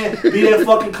I'm saying? Be that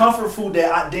fucking comfort food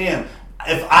that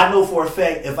if I know for a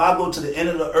fact, if I go to the end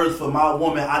of the earth for my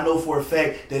woman, I know for a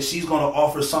fact that she's going to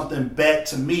offer something back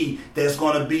to me that's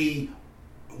going to be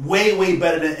way, way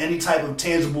better than any type of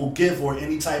tangible gift or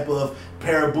any type of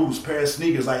pair of boots, pair of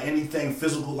sneakers, like anything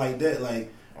physical like that.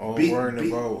 Like,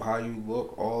 worrying about how you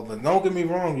look, don't get me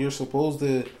wrong, you're supposed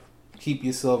to keep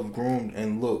yourself groomed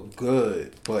and look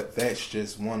good, but that's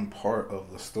just one part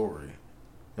of the story.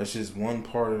 That's just one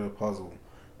part of the puzzle.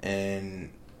 And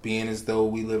being as though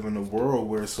we live in a world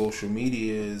where social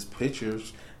media is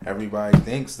pictures, everybody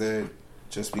thinks that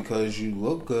just because you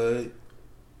look good,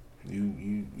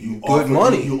 you good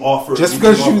money. You offer just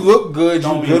because you look good,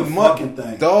 you good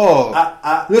money.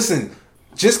 Dog. Listen,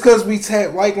 just because we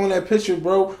tap like on that picture,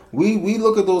 bro, we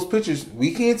look at those pictures.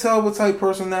 We can't tell what type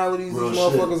personalities these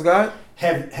motherfuckers got.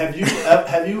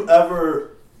 Have you ever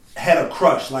had a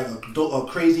crush, like a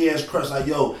crazy ass crush, like,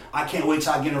 yo, I can't wait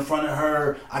till I get in front of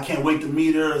her, I can't wait to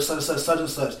meet her, such and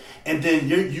such, and then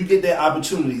you get that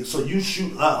opportunity, so you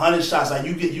shoot 100 shots, like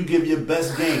you give your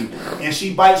best game, and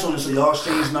she bites on it, so y'all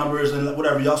exchange numbers and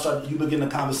whatever, you begin the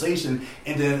conversation,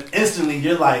 and then instantly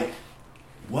you're like,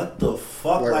 what the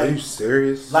fuck? Like, are you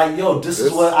serious? Like, yo, this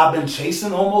is what I've been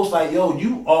chasing almost, like, yo,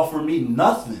 you offer me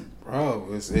nothing. Bro,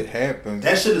 it happens.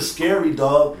 That shit is scary,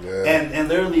 dog. Yeah. And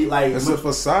literally, like, it's a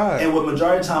facade. And with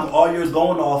majority of the time, all you're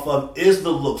going off of is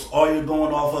the looks. All you're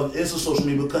going off of is the social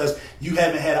media because you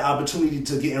haven't had an opportunity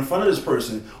to get in front of this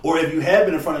person. Or if you have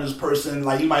been in front of this person,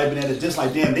 like, you might have been at a distance,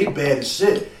 like, damn, they bad as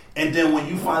shit. And then when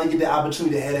you finally get the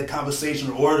opportunity to have that conversation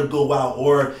or to go out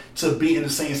or to be in the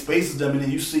same space as them, and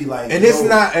then you see, like... And it's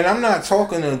not... And I'm not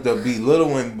talking to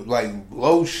belittle and, like,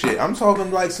 low shit. I'm talking,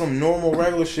 like, some normal,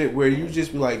 regular shit where you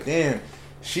just be like, damn,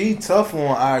 she tough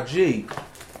on IG.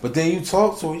 But then you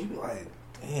talk to her, you be like,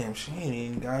 damn, she ain't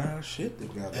even got her shit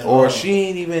together. Or she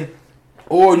ain't even...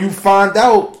 Or you find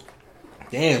out...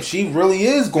 Damn, she really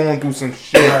is going through some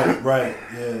shit. Right,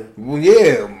 yeah. Well,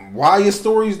 yeah. Why your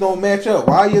stories don't match up?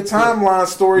 Why your timeline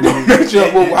story don't match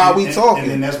up with how we talking?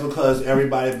 And then that's because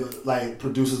everybody like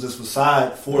produces this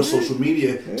facade for social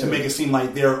media to make it seem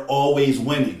like they're always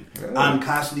winning. Yeah. I'm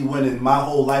constantly winning. My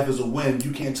whole life is a win.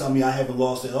 You can't tell me I haven't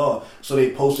lost at all. So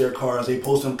they post their cars. They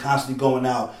post them constantly going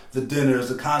out, the dinners,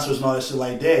 the concerts, and all that shit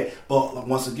like that. But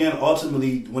once again,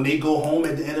 ultimately, when they go home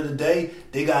at the end of the day,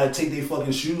 they gotta take their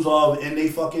fucking shoes off and they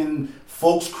fucking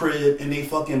folks' crib and they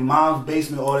fucking mom's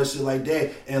basement, all that shit like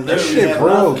that. And that shit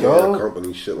real, dog.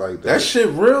 Company shit like that. That shit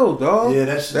real, dog. Yeah,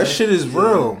 that shit is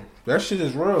real. That shit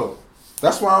is real.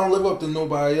 That's why I don't live up to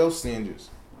nobody else's standards.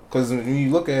 Because when you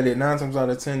look at it, 9 times out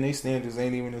of 10, they standards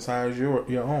ain't even as high as your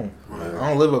own. Right. I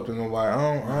don't live up to nobody.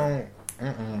 I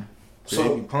don't. So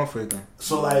they be pump faking.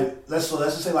 So like, let's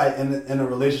just say like in a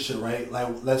relationship, right? Like,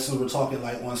 let's say we're talking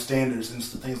like on standards and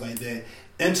things like that.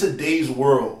 In today's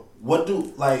world,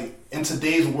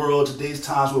 today's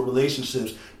times with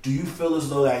relationships, do you feel as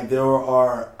though like there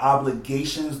are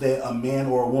obligations that a man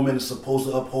or a woman is supposed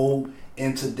to uphold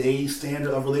in today's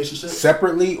standard of relationships?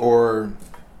 Separately or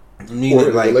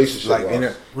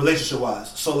relationship wise.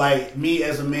 So like me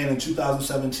as a man in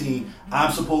 2017,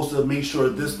 I'm supposed to make sure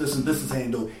this and this is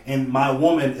handled, and my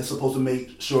woman is supposed to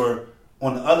make sure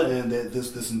on the other end that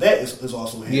this and that is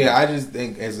also handled. Yeah, I just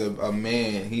think as a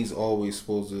man, he's always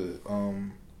supposed to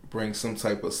bring some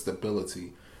type of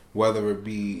stability, whether it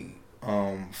be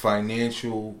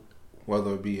financial,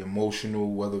 whether it be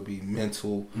emotional, whether it be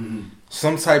mental,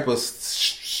 some type of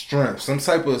strength, some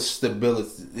type of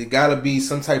stability. It got to be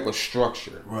some type of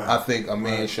structure. Right. I think a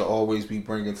man should always be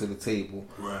bringing to the table.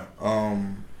 Right.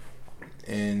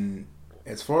 And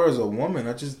as far as a woman,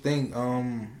 I just think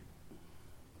I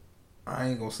I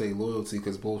ain't gonna say loyalty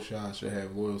because both sides should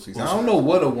have loyalties. I don't know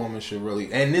what a woman should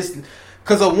really, and this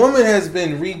because a woman has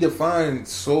been redefined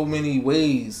so many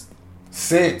ways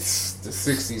since the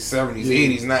 60s, 70s,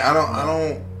 80s. Now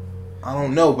I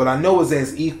don't know, but I know it's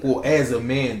as equal as a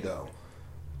man though,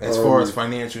 as far as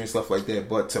financial and stuff like that.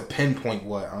 But to pinpoint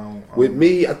what I don't with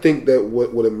me, I think that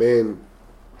what a man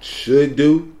should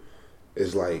do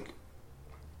is like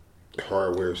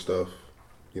hardware stuff.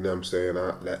 You know what I'm saying?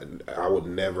 I would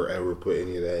never ever put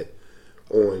any of that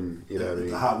on. You know what I mean?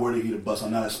 The hot water heater bust.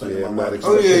 I'm not expecting. Yeah, I'm not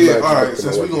Oh yeah. All right,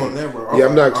 since we going there, bro. Yeah,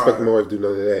 I'm not expecting my wife to do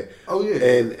none of that. Oh yeah.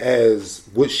 And as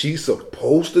what she's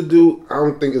supposed to do, I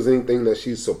don't think there's anything that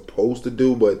she's supposed to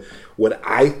do. But what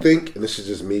I think, and this is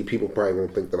just me, people probably gonna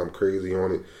think that I'm crazy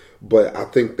on it, but I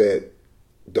think that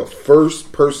the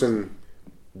first person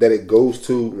that it goes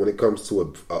to when it comes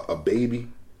to a baby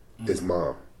is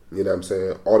mom. You know what I'm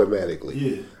saying? Automatically.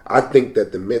 Yeah. I think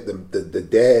that the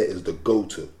dad is the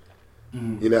go-to.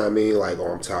 You know what I mean? Like, oh,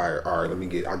 I'm tired. All right,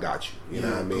 I got you. You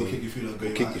know what I mean? Go kick your feet up.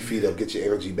 Kick your feet up. Get your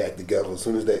energy back together. As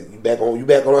soon as that you back on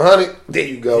 100. There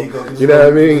you go. You know what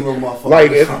I mean?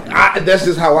 Like, that's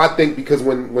just how I think. Because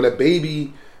when a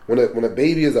baby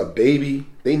is a baby,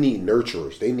 they need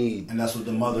nurturers. They need, and that's what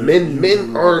the mother.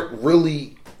 Men aren't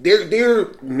really. They're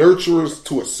nurturers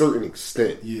to a certain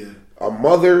extent. Yeah. A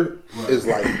mother is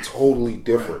like totally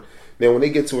different. Right. Now, when they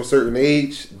get to a certain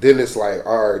age, then it's like,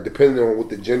 all right, depending on what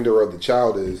the gender of the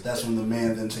child is, that's when the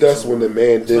man then takes that's over. when the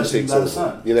man then takes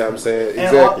over. You know what I'm saying? And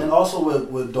exactly. And also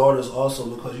with daughters, also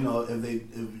because you know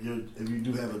if you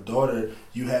do have a daughter,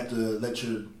 you have to let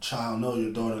your child know,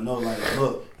 your daughter know, like,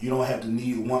 look, you don't have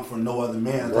to want for no other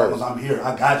man as long as I'm here.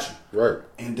 I got you. Right.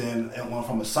 And then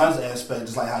from a son's aspect,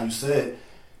 just like how you said,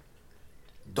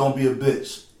 don't be a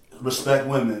bitch. Respect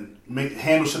women.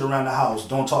 Handle shit around the house.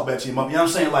 Don't talk back to your mom. You know what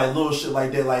I'm saying? Like little shit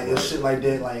like that. Like it's shit like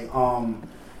that. Like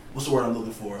what's the word I'm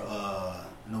looking for?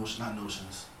 Not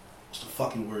notions. What's the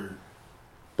fucking word?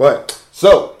 But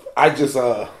so I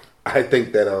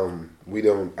think that we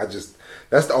don't.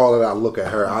 That's all that I look at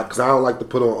her because I don't like to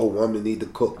put on. Oh, woman need to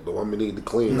cook. The woman need to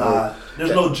clean. Nah,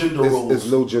 there's no gender rules. There's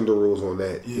no gender rules on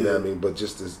that. Yeah. You know what I mean? But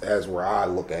just as where I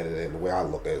look at it and the way I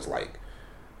look at it is like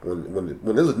when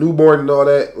there's a newborn and all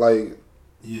that, like.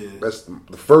 Yeah, that's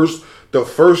the first.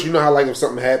 You know how like if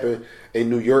something happened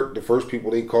in New York, the first people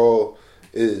they call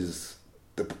is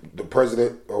the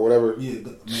president or whatever. Yeah,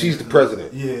 she's the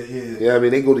president. Yeah. You know what I mean?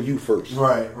 They go to you first.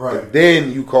 Right. And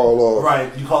then you call off.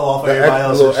 Right, you call off everybody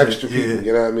else. Little extra people. Yeah.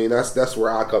 You know what I mean? That's where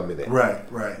I come in at. Right.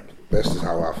 That's just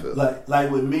how I feel.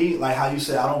 Like with me, like how you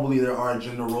said, I don't believe there are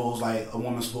gender roles. Like a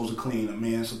woman's supposed to clean, a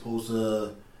man's supposed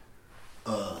to.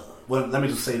 Well, let me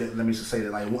just say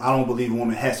that. Like, I don't believe a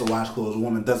woman has to wash clothes. A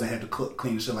woman doesn't have to cook,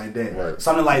 clean, shit like that. Right.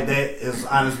 Something like that is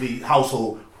honestly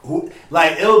household.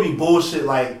 Like, it'll be bullshit.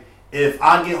 Like, if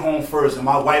I get home first and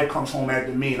my wife comes home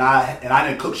after me and I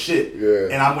didn't cook shit,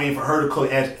 and I'm waiting for her to cook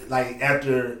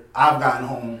after I've gotten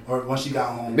home or when she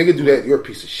got home. Nigga do that, you're a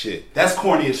piece of shit. That's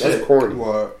corny as shit. That's corny.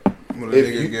 What? When the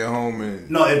nigga get home and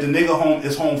if the nigga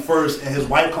is home first and his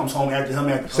wife comes home after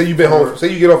him. Say you been home.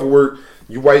 Say you get off of work.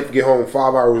 Your wife get home 5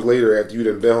 hours later after you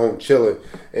done been home chilling,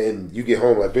 and you get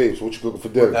home like, babe, so what you cooking for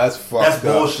dinner? That's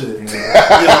bullshit. Yo,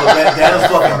 that is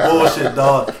fucking bullshit,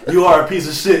 dog. You are a piece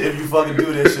of shit if you fucking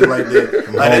do that shit like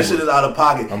that. That shit is out of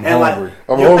pocket. I'm hungry,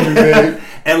 man.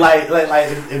 And like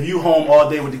if you home all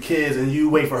day with the kids and you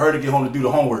wait for her to get home to do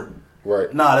the homework.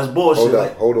 Right. Nah, that's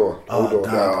bullshit. Hold on.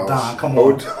 Don, come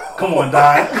on,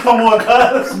 Don. Come on,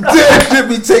 cuz. Damn, should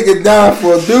be taking down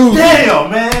for a dude.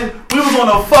 Damn, man. We was on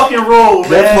a fucking roll,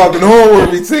 man. That fucking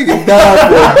homework be taking down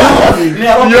for a dude. You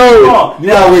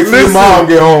gotta wait till your mom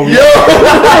get home.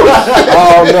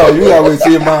 Oh no, you gotta wait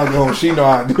till your mom get home. She know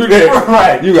how to do that.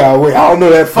 Right. You gotta wait. I don't know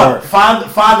that part.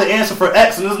 Find the answer for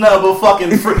X, and there's nothing but fucking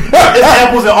it's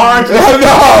apples and oranges. I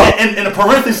know. In the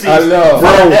parentheses. I know.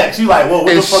 Bro. X. You like, well,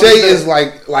 what and the fuck Shay is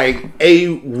like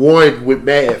A1 with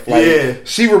math. Like, yeah.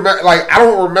 She remember. Like, I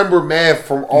don't remember math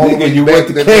from all the way you back went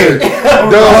to the King. day.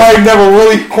 I ain't never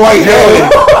really quite had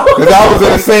it. Because I was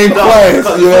in the same class.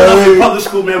 You know what I mean? Public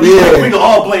school, man. We can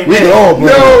all blame Yo,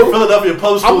 Philadelphia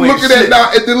public school. I'm looking at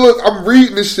now, and then look, I'm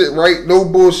reading this shit, right? No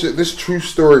bullshit. This true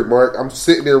story, Mark. I'm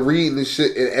sitting there reading this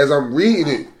shit, and as I'm reading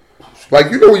it, like,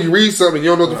 you know when you read something, you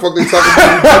don't know what the fuck they talking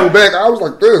about, you pull back. I was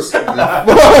like this. And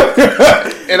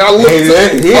I looked to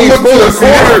the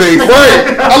corner.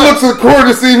 Right. I looked to the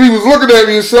corner to see if he was looking at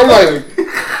me and shit. I'm like,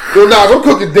 yo, nah, I'm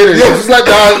cooking dinner. Yo, just like,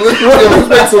 nah, let's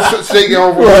make some shit get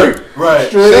home from work. Right.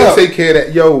 Take care of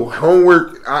that. Yo,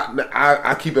 homework,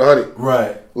 I keep it 100.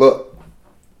 Right. Look,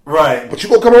 Right. But you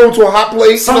gonna come home to a hot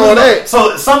plate and all that.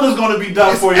 So something's gonna be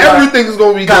done for you. Everything is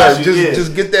gonna be done. You,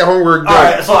 just get that homework done. All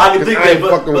right. So I can think that.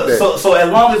 But so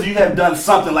as long as you have done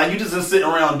something, like you just didn't sit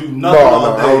around and do nothing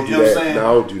all day. I don't you do know that. what I'm saying? No,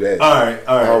 I don't do that. All right.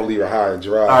 I don't leave it high and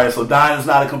dry. All right. So Dinah's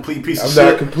not a complete piece of shit. I'm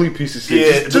not a complete piece of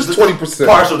shit. Yeah, just 20%.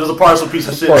 Partial. There's a partial piece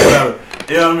of shit. Whatever.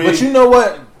 You know what I mean? But you know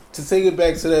what? To take it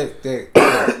back to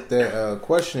that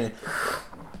question,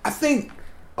 I think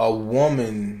a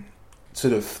woman to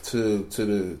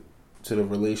the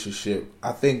relationship,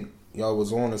 I think y'all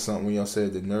was on to something when y'all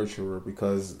said the nurturer,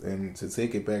 because, and to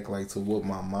take it back like to what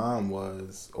my mom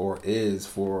was or is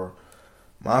for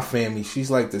my family, she's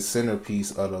like the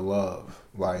centerpiece of the love.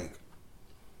 Like,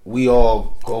 we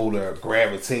all go to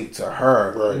gravitate to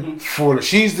her. Right.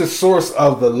 She's the source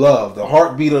of the love. The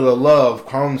heartbeat of the love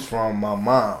comes from my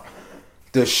mom.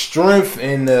 The strength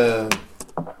and the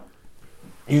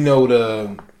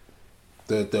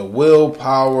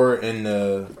willpower and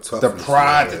the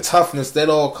pride, the toughness, that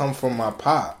all come from my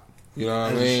pop. You know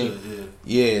what I mean?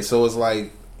 Yeah. So it's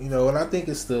like, and I think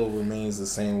it still remains the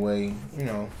same way,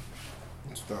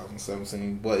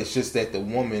 2017. But it's just that the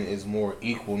woman is more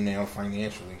equal now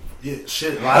financially. Yeah,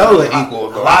 shit. A lot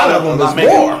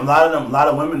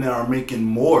of women now are making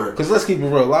more. Because let's keep it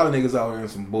real, a lot of niggas out here in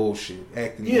some bullshit,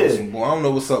 acting some bull. I don't know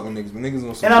what's up with niggas, but niggas on some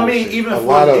bullshit. And I mean, even there's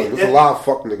a lot of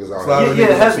fuck niggas out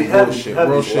here. Heavy. Real shit. A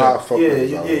lot of fuck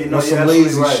niggas out here. Some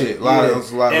lazy shit. A lot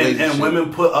of lazy shit. And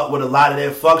women put up with a lot of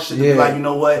that fuck shit. To be like, you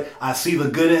know what? I see the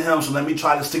good in him, so let me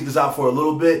try to stick this out for a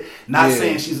little bit. Not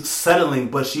saying she's settling,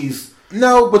 but she's.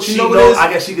 No, but you know what?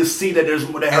 I guess she can see that there's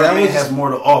that her man has more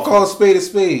to offer. Call a spade a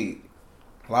spade.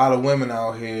 A lot of women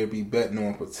out here be betting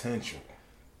on potential.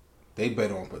 They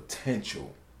bet on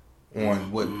potential,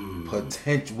 on what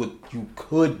you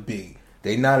could be.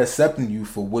 They not accepting you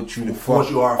for what you are for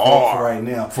right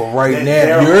now. For right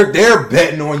now, they're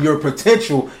betting on your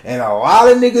potential, and a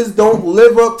lot of niggas don't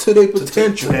live up to their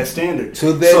potential, to that standard.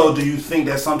 So, do you think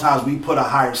that sometimes we put a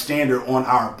higher standard on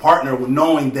our partner,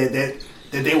 knowing that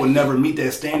they would never meet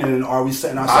that standard, and are we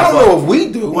setting ourselves up? I don't know if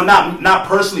we do. Well, not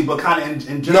personally, but kind of in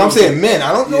general. You know what I'm saying? Men.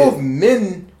 I don't know if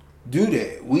men do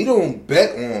that. We don't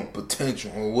bet on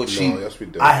potential or what she... Yes, we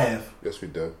do. I have. Yes, we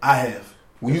do. I have.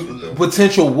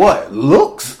 Potential what?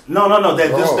 Looks? No.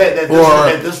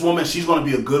 That this woman, she's going to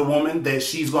be a good woman, that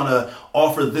she's going to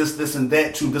offer this, and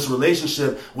that to this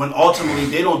relationship, when ultimately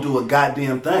they don't do a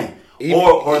goddamn thing.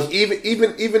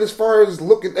 Even as far as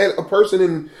looking at a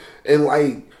person and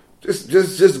like... Just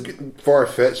far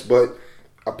fetched, but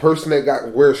a person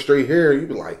that wears straight hair, you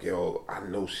be like, yo, I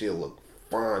know she'll look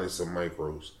fine in some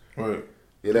micros. Right.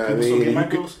 You know what I mean?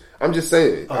 I'm just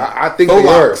saying. Oh. I think they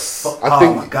are. I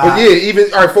think, my God. But yeah,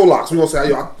 even all right, faux locks. We gonna say,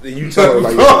 yo, you tell her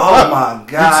like, oh my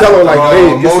God, you tell her like,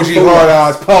 man, emoji hard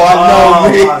eyes, Poe. I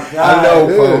know, me. I know,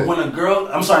 Poe. When a girl,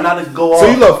 I'm sorry, not to go off. So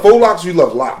you love faux locks? Or you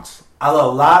love locks? I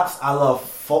love locks. I love.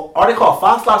 Are they called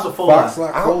Fox locks or faux locks?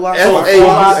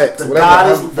 The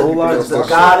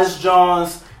Goddess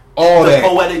Johns, all the that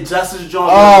Poetic Justice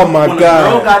Johns. Oh my God! When a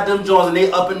girl got them Johns and they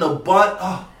up in the butt.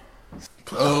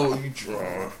 Oh, you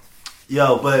drawn?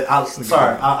 Yo, but I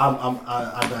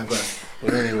digress.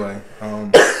 But anyway,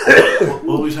 what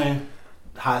were we saying?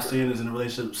 High standards in a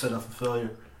relationship set up for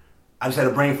failure. I just had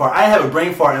a brain fart. I didn't have a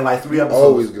brain fart in like 3 episodes.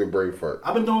 Always get a brain fart.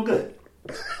 I've been doing good.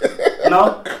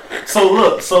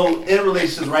 So in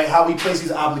relationships, right, how we place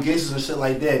these obligations and shit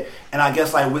like that, and I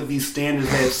guess like with these standards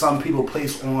that some people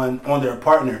place on their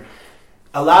partner,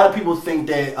 a lot of people think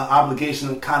that an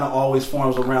obligation kind of always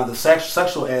forms around the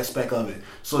sexual aspect of it.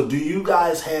 So do you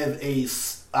guys have a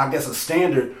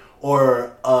standard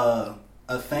or a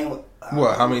thing?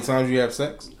 What? How many times you have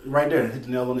sex? Right there, hit the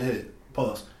nail on the head.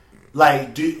 Pause.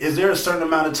 Like, is there a certain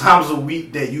amount of times a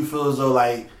week that you feel as though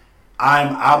like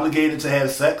I'm obligated to have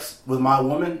sex with my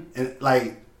woman, and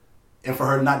for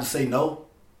her not to say no?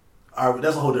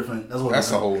 That's a whole different. That's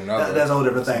a whole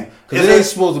different thing. Because it ain't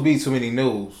supposed to be too many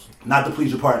no's. Not to please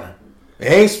your partner.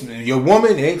 It ain't your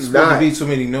woman. It ain't supposed to be too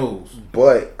many no's.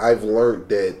 But I've learned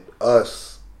that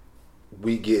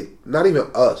we get not even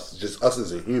us, just us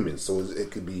as a human. So it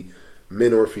could be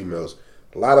men or females.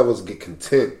 A lot of us get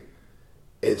content.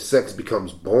 And sex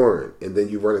becomes boring, and then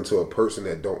you run into a person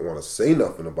that don't want to say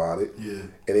nothing about it,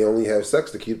 and they only have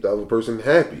sex to keep the other person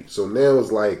happy. So now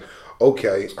it's like,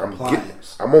 okay, I'm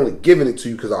only giving it to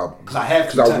you because I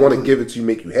want to give it to you,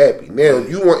 make you happy. Now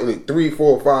you want it 3,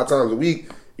 4, 5 times a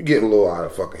week, you're getting a little out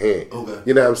of fucking hand. Okay,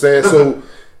 you know what I'm saying? So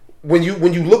when you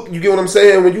look, you get what I'm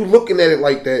saying? When you looking at it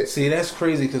like that, see, that's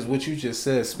crazy because what you just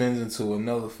said spins into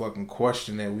another fucking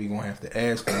question that we gonna have to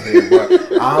ask on here. But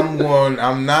I'm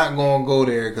not gonna go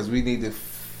there because we need to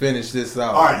finish this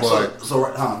out. All right, but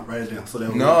so write it down. So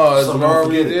that no, it's so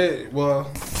already did. Well,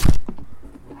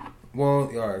 all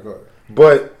right, go ahead.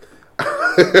 But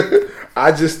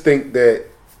I just think that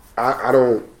I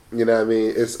don't, you know what I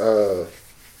mean? It's what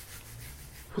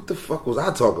the fuck was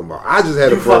I talking about? I just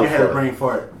had a brain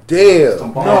fart.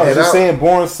 Damn. No, I was just saying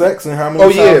boring sex and how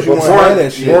many times you want to have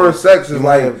that shit. Boring sex is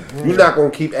like, you're not going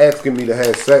to keep asking me to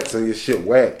have sex and your shit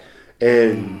whack.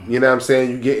 And, you know what I'm saying?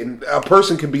 You getting, a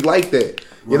person can be like that.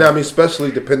 You know what I mean?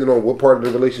 Especially depending on what part of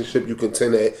the relationship you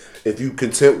content at. If you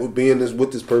content with being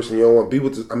with this person, you don't want to be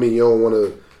with this, you don't want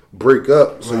to break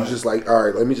up. So you're just like, all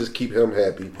right, let me just keep him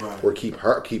happy or keep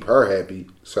her happy,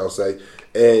 shall I say.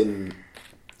 And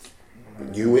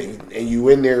you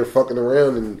in there fucking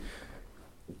around and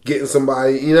getting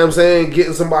somebody, you know what I'm saying?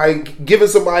 Giving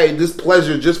somebody this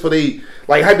pleasure just for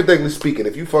like hypothetically speaking,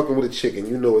 if you fucking with a chick and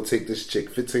you know it take this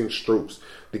chick 15 strokes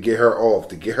to get her off,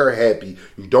 to get her happy,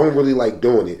 you don't really like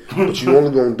doing it, but you only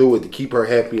gonna do it to keep her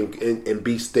happy and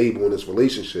be stable in this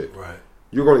relationship. Right.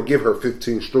 You're gonna give her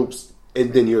 15 strokes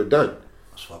and then you're done.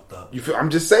 That's fucked up. You feel? I'm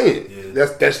just saying. Yeah.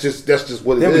 That's just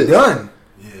what it is. Then we done.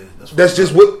 Yeah, that's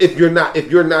just what if you're not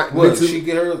mentally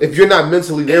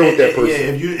there with that person. Yeah,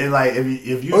 if you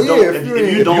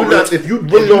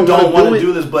really don't want to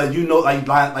do this, but you know, like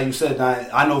you said,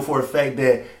 I know for a fact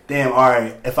that damn, all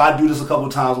right, if I do this a couple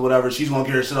times or whatever, she's gonna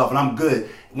get her shit off, and I'm good.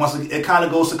 Once it kind of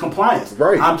goes to compliance,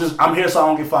 right? I'm here so I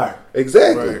don't get fired.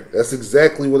 Exactly. Right. That's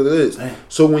exactly what it is. Damn.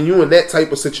 So when you in that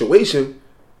type of situation,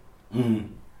 2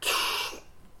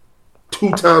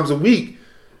 times a week.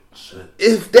 Shit.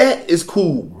 If that is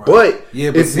cool, right. But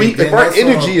if our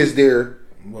energy is there,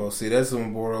 well, see, that's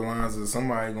on borderlines of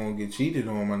somebody gonna get cheated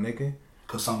on, my nigga.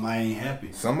 Cause somebody ain't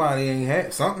happy. Somebody gonna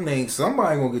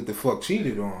get the fuck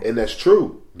cheated on, and that's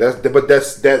true. That's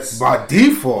by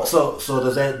default. So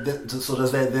does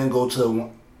that then go to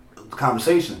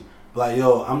conversation? Like,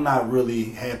 yo, I'm not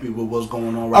really happy with what's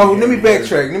going on right now. Let me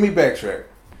backtrack.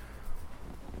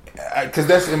 Because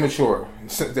that's immature.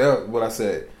 What I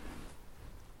said.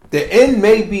 The end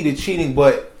may be the cheating,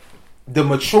 but the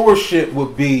mature shit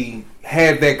would be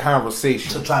have that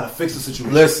conversation to try to fix the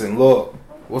situation. Listen, look,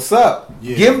 what's up?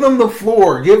 Yeah. Give them the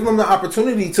floor. Give them the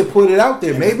opportunity to put it out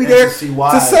there. Maybe there's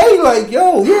to say like,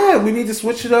 yo, yeah, we need to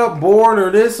switch it up, board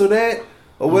or this or that.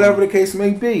 Or whatever the case may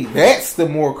be. That's the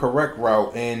more correct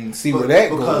route and see where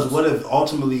that goes. Because what if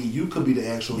ultimately you could be the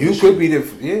actual issue? Could be the...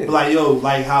 But like, yo,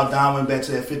 like how Don went back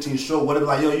to that 15 stroke. What if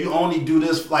like, yo, you only do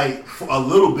this like for a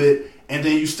little bit and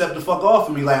then you step the fuck off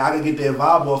of me. Like, I can get that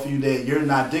vibe off of you that you're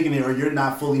not digging it or you're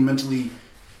not fully mentally...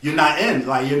 You're not in.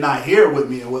 Like, you're not here with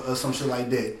me or some shit like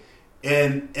that.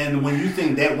 And when you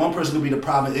think that one person could be the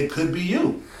problem, it could be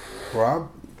you.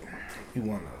 Rob,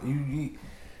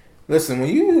 listen, when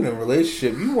you in a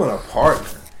relationship, you want a partner.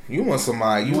 You want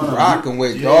somebody you rocking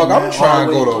with, dog. Man, I'm trying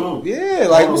to go to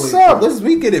like, what's up?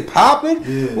 We get it popping.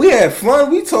 Yeah. We had fun.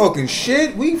 We talking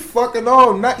shit. We fucking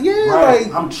all night. Yeah, right.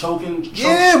 Like I'm choking.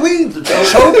 Yeah, we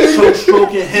choking,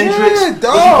 stroking Hendrix. Yeah,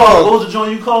 dog. What was the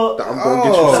joint you called?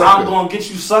 I'm gonna get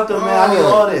you sucker, man. I need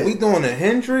all that. We doing the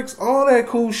Hendrix, all that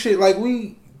cool shit. Like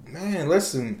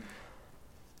listen,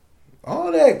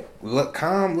 all that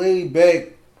calm, laid back,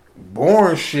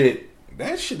 boring shit.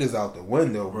 That shit is out the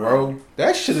window, bro.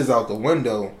 That shit is out the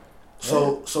window.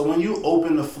 So when you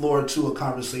open the floor to a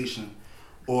conversation,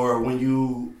 or when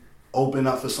you open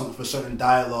up for certain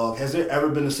dialogue, has there ever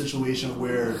been a situation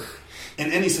where,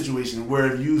 in any situation,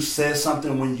 where you said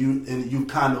something when you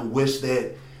kind of wish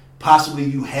that possibly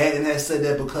you hadn't have said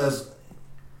that because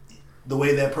the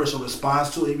way that person responds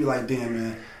to it, you be like, damn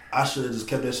man, I should have just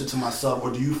kept that shit to myself,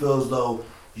 or do you feel as though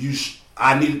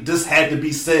this had to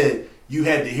be said? You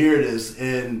had to hear this,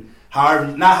 and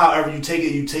not however you take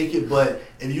it, but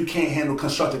if you can't handle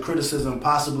constructive criticism,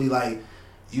 possibly like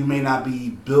you may not be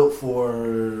built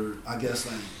for, I guess,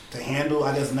 like to handle,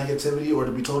 I guess, negativity or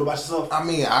to be told about yourself. I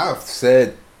mean, I've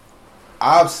said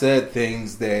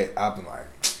things that I've been like,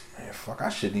 man, fuck, I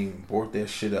shouldn't even brought that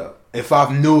shit up. If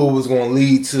I knew it was going to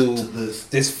lead to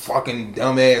this fucking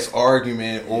dumbass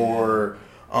argument, or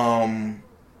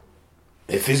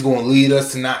if it's going to lead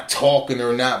us to not talking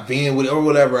or not being with it or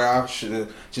whatever, I should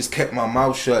have just kept my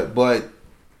mouth shut. But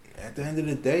at the end of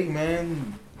the day,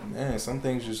 man, some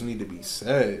things just need to be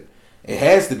said. It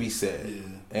has to be said.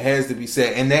 Yeah. It has to be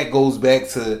said. And that goes back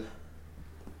to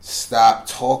stop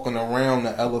talking around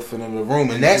the elephant in the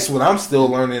room. And that's what I'm still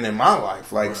learning in my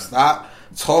life. Like, stop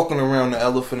talking around the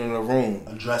elephant in the room.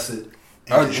 Address it.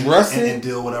 And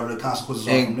deal whatever the consequences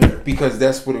are from there. Because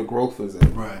that's where the growth is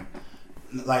at. Right.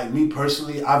 like me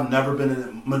personally, I've never been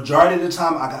in. Majority of the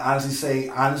time, I can honestly say,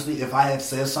 if I had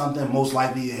said something, most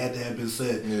likely it had to have been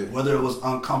said, whether it was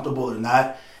uncomfortable or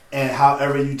not. And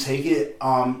however you take it,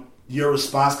 your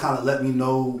response kind of let me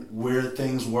know where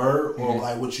things were, or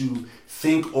like what you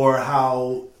think, or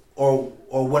how, or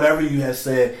whatever you had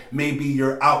said. Maybe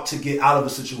you're out to get out of a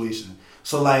situation.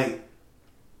 So like,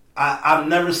 I've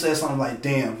never said something like,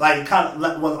 damn, like kind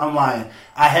of, well, I'm lying.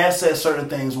 I have said certain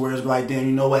things where it's like, damn,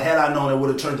 you know what, had I known it would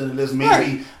have turned into this,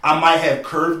 maybe I might have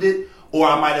curved it, or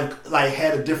I might have like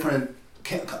had a different,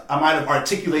 I might have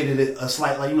articulated it a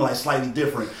slight, like, you know, like slightly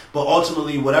different. But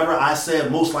ultimately, whatever I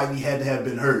said most likely had to have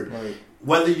been heard. Right.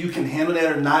 Whether you can handle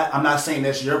that or not, I'm not saying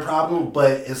that's your problem,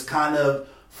 but it's kind of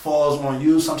falls on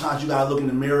you. Sometimes you gotta look in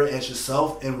the mirror at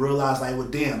yourself and realize, like, well,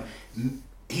 damn,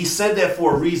 he said that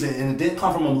for a reason, and it didn't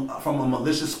come from a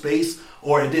malicious space,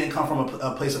 or it didn't come from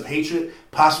a place of hatred.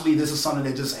 Possibly this is something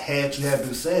that just had to have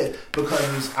been said,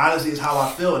 because honestly, it's how I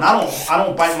feel, and I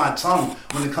don't bite my tongue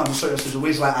when it comes to certain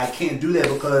situations. Like, I can't do that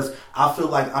because I feel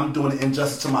like I'm doing an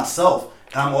injustice to myself,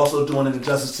 and I'm also doing an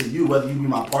injustice to you, whether you be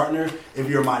my partner, if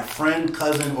you're my friend,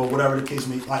 cousin, or whatever the case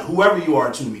may be, like whoever you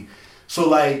are to me. So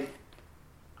like,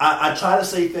 I try to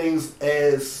say things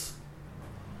as,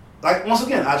 like, once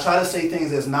again, I try to say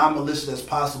things as non-malicious as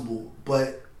possible,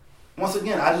 but once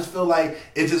again, I just feel like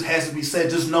it just has to be said.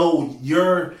 Just know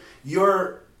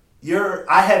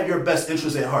I have your best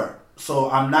interest at heart.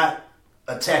 So I'm not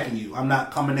attacking you. I'm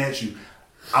not coming at you.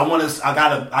 I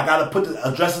gotta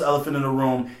address the elephant in the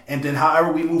room, and then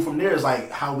however we move from there is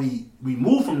like how we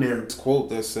move from there. It's a quote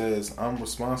that says, "I'm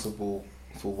responsible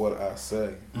for what I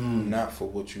say, not for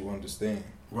what you understand."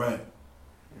 Right.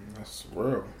 That's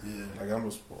real. Yeah. Like, I'm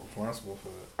responsible for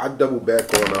that. I double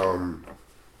back on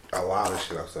a lot of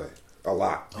shit I say. A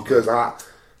lot. Okay. Because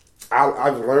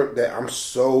I've learned that I'm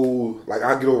so, like,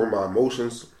 I get over my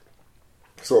emotions.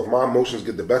 So if my emotions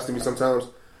get the best of me sometimes,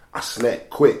 I snap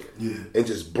quick and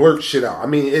just blurt shit out. I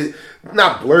mean, it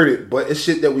not blurt it, but it's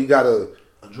shit that we gotta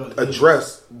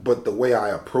address, but the way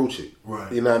I approach it.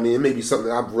 Right. You know what I mean? It may be something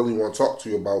I really want to talk to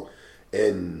you about,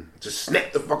 and just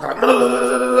snap the fuck out.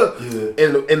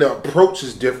 And the approach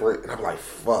is different, and I'm like,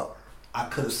 fuck. I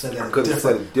could have said that. I could have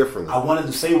said it differently. I wanted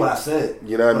to say what I said.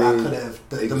 You know what I mean? I could have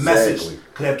the message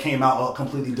could have came out a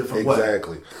completely different way.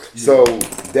 Exactly. Yeah. So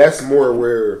that's more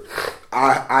where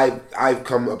I've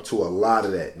come up to a lot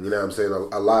of that. You know what I'm saying?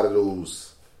 A lot of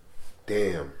those.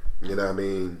 Damn. You know what I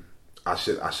mean? I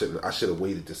should have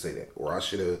waited to say that, or I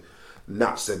should have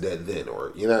not said that then,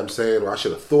 or you know what I'm saying, or I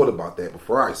should have thought about that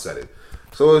before I said it.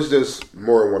 So it's just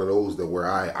more one of those that where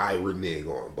I renege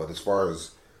on. But as far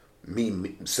as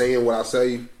me saying what I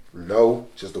say, no,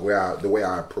 just the way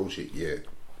I approach it, yeah.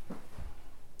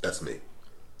 That's me.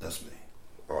 That's me.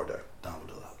 All day. Down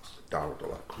with the locks. Down with the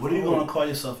locks. What are you gonna call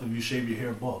yourself if you shave your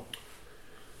hair bald?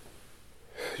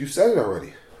 You said it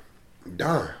already.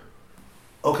 Don.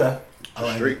 Okay.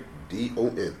 Straight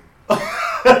D-O-N.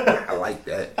 I like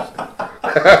that.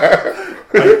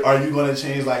 Are you gonna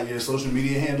change like your social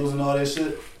media handles and all that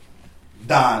shit?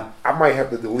 Don. I might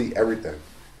have to delete everything.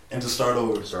 And to start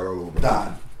over. Start all over.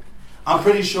 Don. I'm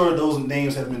pretty sure those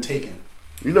names have been taken.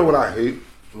 You know what I hate?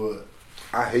 What?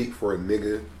 I hate for a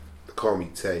nigga to call me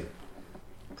Tay.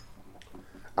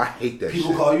 I hate that shit.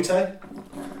 People call you Tay?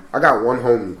 I got one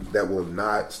homie that will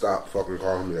not stop fucking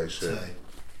calling me that shit. Tay.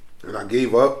 And I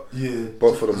gave up. Yeah.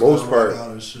 But for the most part,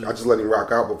 I just let him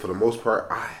rock out. But for the most part,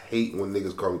 I hate when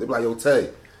niggas call me. They be like, yo, Tay.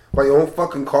 Like, yo, don't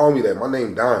fucking call me that. My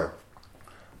name Don.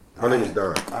 My name is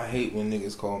Don. I hate when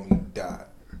niggas call me Dot.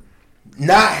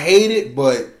 Not hate it,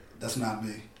 but that's not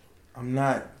me. I'm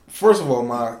not. First of all,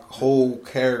 my whole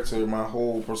character, my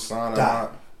whole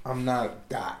persona, I'm not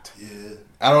Dot. Yeah.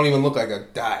 I don't even look like a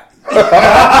dot.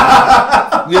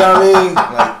 You know what I mean?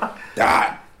 Like,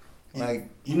 Dot. Like,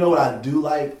 you know what I do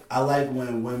like? I like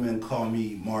when women call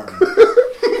me Marvin.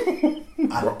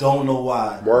 I don't know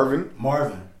why. Marvin.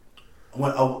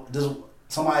 When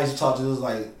somebody used to talk to this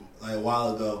like a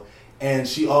while ago, and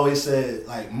she always said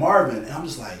like Marvin, and I'm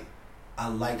just like, I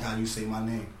like how you say my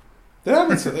name. Did I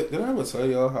ever tell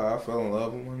y'all how I fell in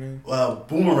love with my name? Well,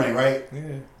 Boomerang, right?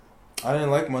 Yeah. I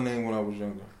didn't like my name when I was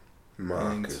younger.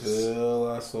 Until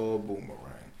I saw Boomerang.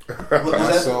 What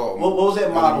was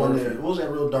that model in there? What was that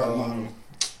real dark model?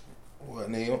 What,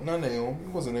 Naomi? Not Naomi. It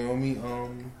wasn't Naomi.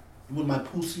 With my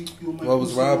pussy. It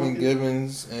was Robin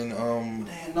Givens and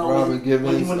Robin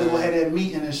Givens. When they had that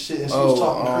meeting and shit, and she was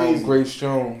talking crazy. Grace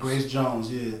Jones. Grace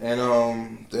Jones, yeah. And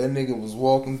that nigga was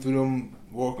walking through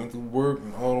work,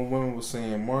 and all the women was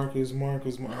saying Marcus. And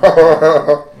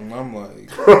I'm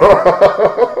like,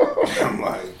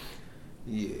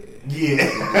 yeah.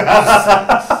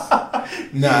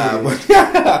 Nah,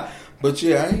 but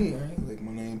yeah, I ain't like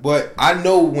my name. But I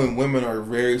know when women are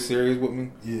very serious with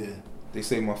me. Yeah. They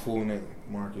say my full name,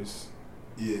 Marcus.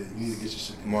 Yeah, you need to get your shit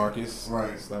together. Marcus.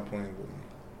 Right. Stop playing with me.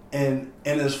 And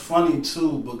it's funny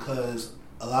too because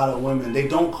a lot of women, they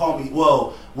don't call me,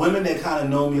 women that kind of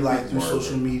know me like through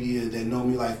social media, that know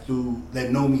me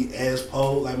that know me as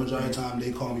Poe, like majority of the time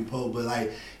they call me Poe, but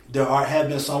like have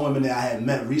been some women that I have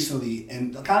met recently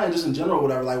and kind of just in general,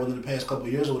 whatever, like within the past couple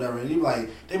of years or whatever, and they be like,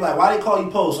 why they call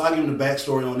you Poe? So I give them the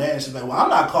backstory on that and she's like, well, I'm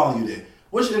not calling you that.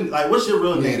 What's your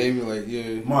real name? Yeah, they be like,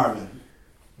 yeah. Marvin.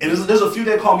 And there's a few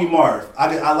that call me Marv.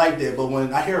 I like that, but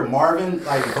when I hear Marvin,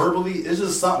 like verbally, it's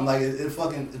just something, like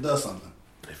it does something.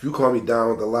 If you call me Down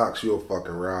with the Locks, you're a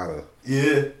fucking rider.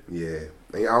 Yeah. Yeah.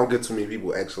 I don't get too many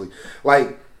people actually.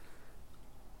 Like,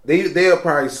 they'll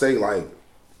probably say, like,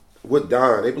 what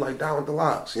Don? They be like, Down with the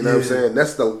Locks. You know what I'm saying?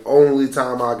 That's the only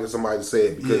time I get somebody to say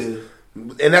it. Because,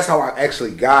 and that's how I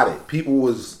actually got it. People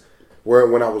was,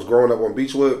 when I was growing up on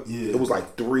Beechwood, it was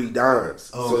like 3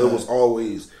 Dons. Okay. So it was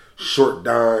always Short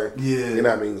Don. Yeah. You know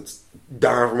what I mean?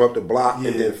 Don from up the block,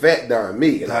 and then Fat Don,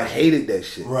 me. And I hated that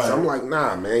shit. Right. So I'm like,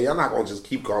 nah, man, y'all not going to just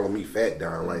keep calling me Fat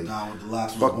Don. Like, Don with the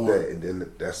Locks fuck that. And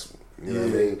then that's, you know what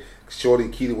I mean? Shorty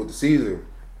Keita with the Caesar,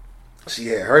 she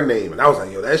had her name, and I was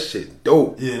like, yo, that shit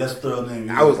dope. Yeah, that's the third name.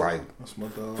 I was like, That's my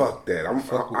dog. fuck that. I'm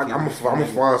gonna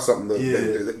find something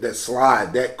that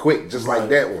slide that quick, just like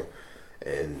that one.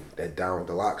 And that Down with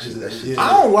the Lock shit, that shit.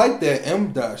 I don't like that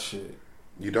M dot shit.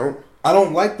 You don't? I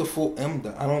don't like the full M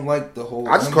dot. I don't like the whole.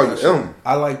 I just call you M.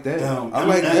 I like that. I M.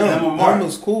 like M. M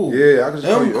is cool. Yeah, I just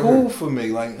call M you cool M. for me.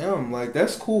 Like M, like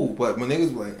that's cool. But when niggas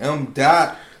be like M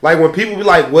dot, like when people be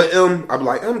like, "What M?" I be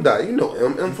like, "M dot." You know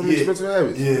M from Expensive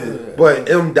Habits. Yeah. But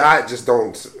M dot just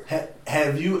don't.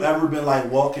 Have you ever been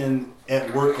like walking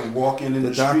at work or walking in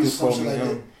the streets, something like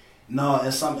that? No,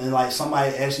 and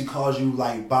somebody actually calls you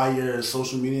like by your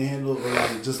social media handle or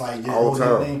like just like your all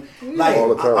the name. time. Like all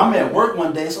the time. I'm at work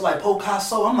one day, so like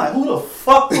Picasso. I'm like, who the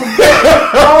fuck was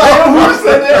that? I'm like, who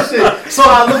said that shit? So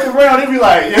I look around, they be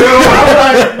like, yo, I'm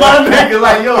like, my nigga,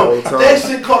 like, yo, that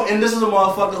shit called. And this is a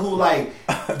motherfucker who like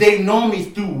they know me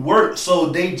through work, so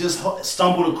they just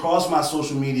stumbled across my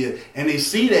social media and they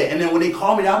see that, and then when they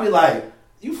call me, I'll be like,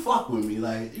 you fuck with me,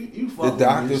 like you fuck with me. The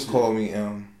doctors call me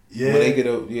M. Yeah. When they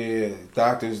get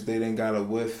doctors, they didn't got a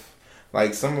whiff.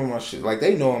 Like some of my shit, like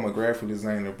they know I'm a graphic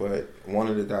designer, but one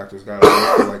of the doctors got a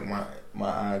whiff for like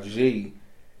my IG,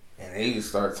 and they just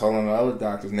start telling the other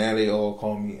doctors. Now they all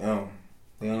call me M.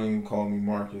 They don't even call me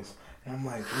Marcus. And I'm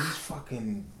like, these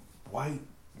fucking white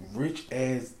rich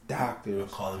ass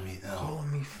doctors calling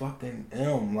me fucking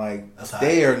M. Like that's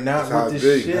they are not with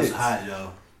this shit. That's hot,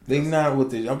 yo. They not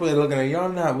with the. I'm really looking at y'all.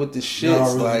 Not with the shit.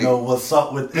 Y'all really like know what's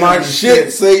up with my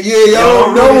shit. shit. Say y'all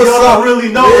don't know what's up. Y'all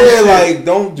really know. Yeah, like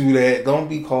don't do that. Don't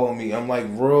be calling me. I'm like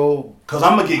real. Cause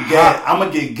I'm gonna get gas. I'm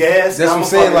gonna get gas. That's what I'm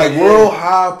saying. Like real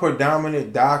high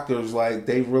predominant doctors. Like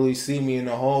they really see me in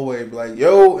the hallway. Be like,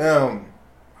 yo,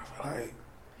 like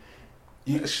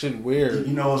that shit weird.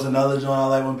 You know, it's another joint I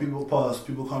like when people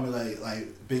call me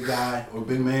like big guy or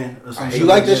big man or something. You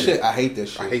like this shit? I hate that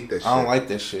shit. I hate that shit. I don't like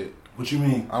that shit. What you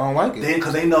mean? I don't like it.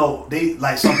 Because they know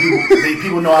like some people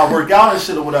people know I work out and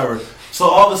shit or whatever. So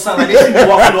all of a sudden, like, they see me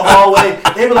walk through the hallway.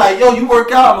 They be like, yo, you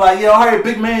work out? I'm like, yeah, all right,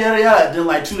 big man, yada, yada. Then,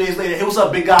 like, 2 days later, hey, what's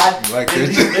up, big guy? Like and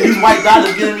these white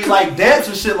doctors giving me, like, dabs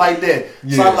and shit like that.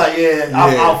 Yeah. So I'm like,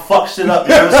 I'll fuck shit up.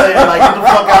 You know what I'm saying? Like, get the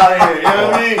fuck out of here. You know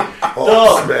what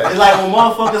I mean? It's like when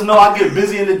motherfuckers know I get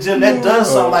busy in the gym, that does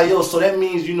something like, yo, so that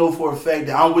means you know for a fact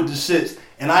that I'm with the shits.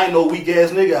 And I ain't no weak ass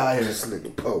nigga out here. This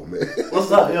nigga Poe, man. What's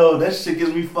up, yo? That shit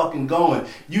gets me fucking going.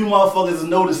 You motherfuckers is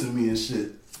noticing me and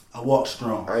shit. I walk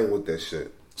strong. I ain't with that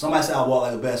shit. Somebody said I walk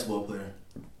like a basketball player.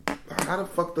 How the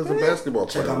fuck does a basketball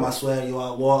player? Check out my swag, yo.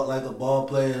 I walk like a ball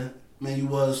player. Man, you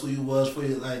was who you was for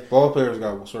you. Like ball players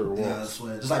got certain walks. Yeah, I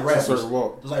swear. Just like rappers. Certain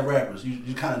walk. Just like rappers.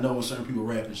 You kind of know when certain people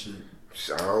rap and shit.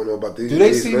 I don't know about these. Do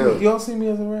they see me? Y'all see me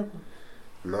as a rapper?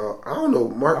 No, I don't know.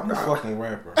 Mark, I'm a fucking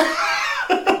rapper.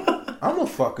 I'm a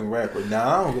fucking rapper.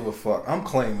 Nah, I don't give a fuck. I'm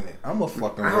claiming it. I'm a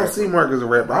fucking rapper. I don't see Mark as a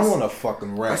rapper. I want to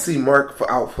fucking rap. I see Mark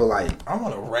out for like. I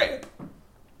want to rap.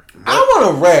 I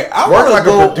want to rap. I want to like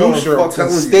go a producer, on a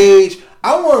fucking stage.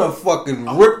 I want to fucking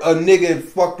rip a nigga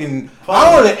fucking.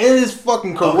 I want to end his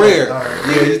fucking career. Okay,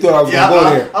 right. Yeah, you thought I was gonna go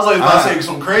there. I was like, about to say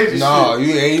some crazy shit. No,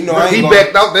 you know I ain't he gonna,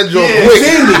 backed out that joke yeah, quick.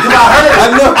 Seen me.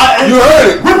 I know. You heard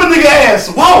it. Rip a nigga ass.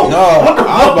 Whoa. No,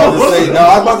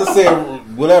 I was about to say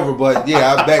whatever, but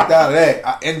yeah, I backed out of that.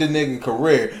 I ended nigga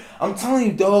career. I'm telling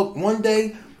you, dog. One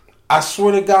day, I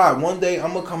swear to God, one day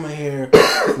I'm gonna come in here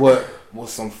with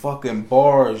some fucking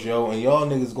bars, yo, and y'all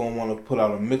niggas gonna want to put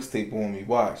out a mixtape on me.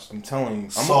 Watch, I'm telling you,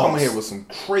 I'm gonna come in here with some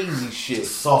crazy shit.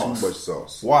 Sauce. Too much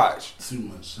sauce. Watch. Too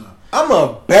much. I'm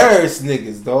gonna embarrass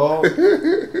niggas, dog.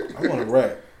 I want to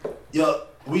rap. Yo,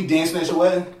 we dancing at your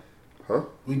wedding? Huh?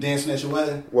 We dancing at your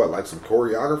wedding? What, like some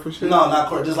choreographer shit? No, not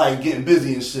just like getting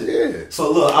busy and shit. Yeah.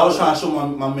 So look, I was trying to show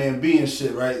my man B and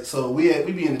shit, right? So we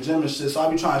be in the gym and shit. So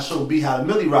I be trying to show B how to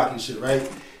Millie rock and shit,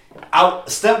 right? I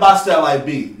step by step like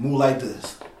B, move like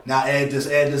this. Now add this.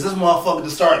 This motherfucker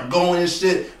just start going and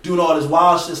shit, doing all this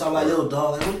wild shit. So I'm like, yo,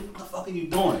 dog, like, what the fuck are you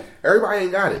doing? Everybody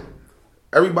ain't got it.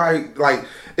 Everybody, like,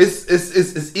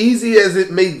 it's easy as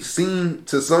it may seem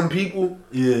to some people.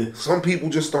 Yeah. Some people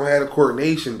just don't have the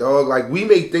coordination, dog. Like, we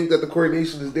may think that the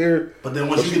coordination is there, but then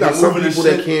once you got get some moving people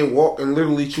and that shit, can't walk and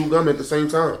literally chew gum at the same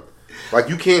time. Like,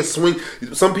 you can't swing.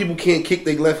 Some people can't kick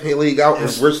their left leg out and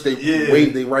wrist they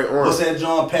wave their right arm. What's that,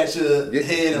 John? Pat your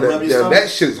head and rub your stomach? That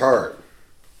shit is hard.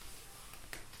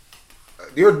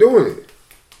 You're doing it.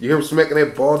 You hear him smacking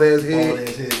that bald ass head? Bald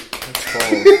ass head. That's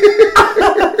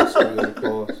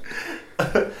pause.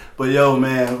 But yo,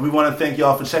 man, we want to thank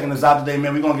y'all for checking us out today,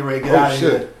 man. We're gonna get ready to get out of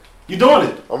here. You doing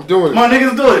it? I'm doing it. My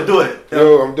niggas do it.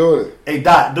 Yo, I'm doing it. Hey,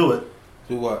 Dot, do it.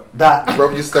 Do what? Dot.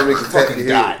 Rub your stomach and tap your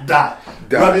head. Dot.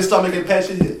 Rub your stomach and pat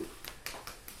your head.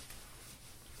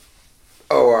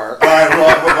 Oh, all right.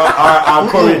 All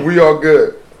right, Corey. We all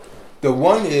good. The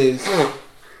one is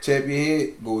tap your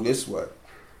head, go this way.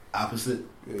 Opposite.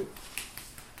 Yeah.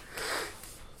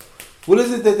 What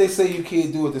is it that they say you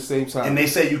can't do at the same time? And they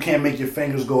say you can't make your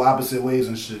fingers go opposite ways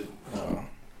and shit.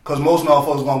 Because most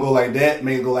motherfuckers gonna go like that,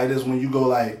 make it go like this. When you go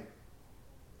like...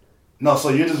 No, so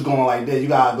you're just going like that. You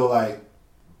gotta go like...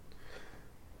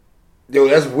 Yo,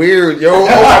 that's weird, yo. Oh,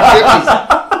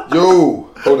 my goodness. Yo,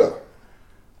 hold up.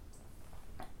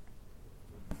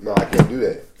 No, I can't do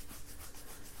that.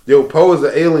 Yo, Poe is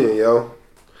an alien, yo.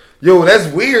 Yo, that's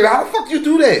weird. How the fuck you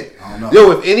do that? I don't know. Yo,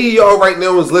 if any of y'all right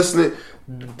now is listening,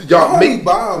 y'all make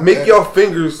y'all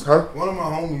fingers, huh? One of my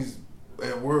homies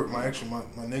at work, my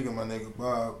nigga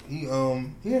Bob, he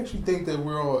actually think that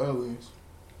we're all aliens.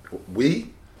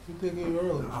 We? He think we're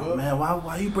aliens. Oh, man,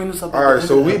 why you bring this up? All right,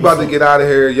 so we about to get out of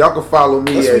here. Y'all can follow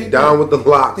me at Down with the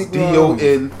Locks,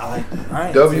 DON I like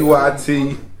that.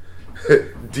 WIT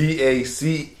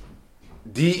DAC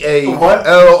What?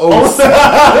 DALOC.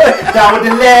 Down with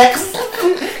the Lex.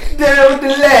 Down with the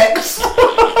Lex.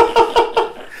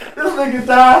 This nigga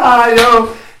dying high,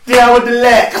 yo. Down with the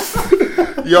Lex.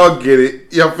 Y'all get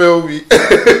it. Y'all feel me?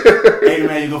 Hey,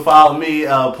 man, you can follow me,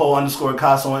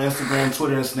 Poe_Casa on Instagram,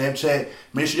 Twitter, and Snapchat.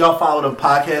 Make sure y'all follow the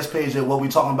podcast page at What We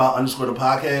Talking About _the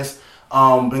podcast.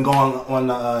 Been going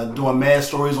on doing mad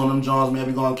stories on them Johns, man.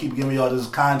 We're gonna keep giving y'all this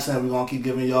content. We're gonna keep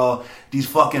giving y'all these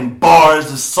fucking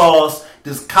bars, this sauce,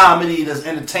 this comedy, this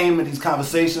entertainment, these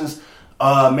conversations.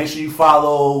 Make sure you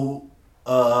follow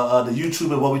the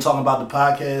YouTube at What We Talking About the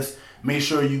podcast. Make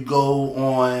sure you go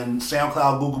on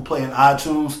SoundCloud, Google Play, and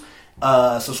iTunes.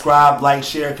 Subscribe, like,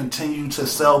 share, continue to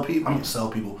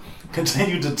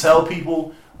continue to tell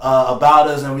people about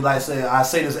us. And I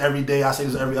say this every day, I say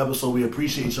this every episode. We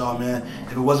appreciate y'all, man.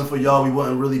 If it wasn't for y'all, we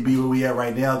wouldn't really be where we at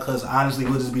right now, because honestly,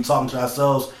 we'll just be talking to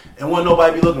ourselves and wouldn't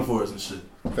nobody be looking for us and shit.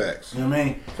 Facts. You know what I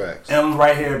mean? Facts. Em's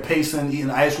right here pacing, eating an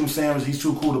ice cream sandwich. He's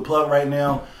too cool to plug right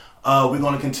now. We're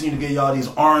going to continue to get y'all these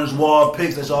orange wall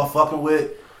picks that y'all fucking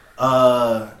with.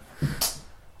 What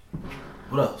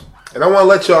else? And I want to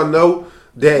let y'all know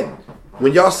that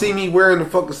when y'all see me wearing the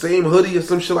fucking same hoodie or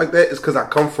some shit like that, it's because I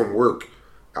come from work.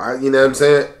 You know what I'm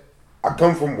saying? I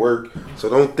come from work, so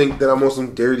don't think that I'm on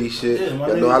some dirty shit. Yeah,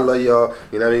 y'all know I love y'all.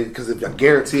 You know what I mean? Because if I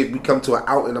guarantee if we come to an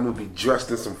outing, I'm gonna be dressed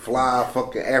in some fly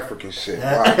fucking African shit.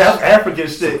 That's African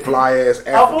shit. Some fly ass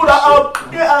African shit.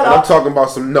 And I'm talking about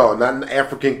some not an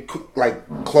African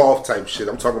like cloth type shit.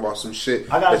 I'm talking about some shit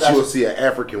that you will see an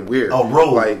African wear. A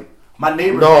robe. Like my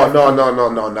neighbor.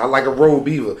 No, not like a robe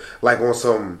either. Like on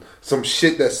some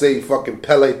shit that say fucking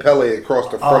Pele across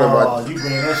the front of my. Oh, you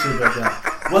bring that shit back down.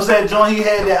 What's that joint he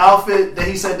had, that outfit that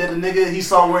he said that the nigga he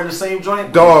saw wearing the same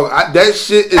joint? Dog, that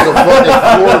shit is a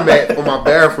fucking floor mat for my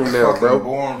bathroom now, bro.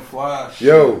 Born fly shit.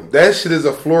 Yo, that shit is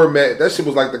a floor mat. That shit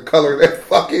was like the color of the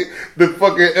fucking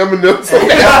M&M's.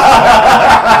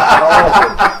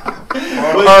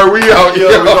 Are we out here?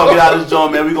 Yo, we gonna get out of this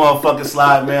joint, man. We gonna fucking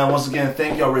slide, man. Once again,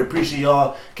 thank y'all. We appreciate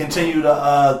y'all. Continue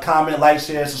to comment, like,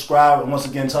 share, subscribe, and once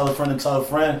again, tell a friend and tell a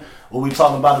friend. What we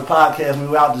talking about the podcast when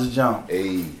we out this joint.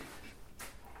 Hey.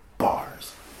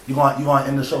 Bars. You want to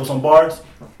end the show with some bars?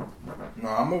 No,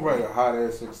 I'm gonna write a hot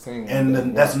ass 16. And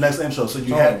then that's the next intro. So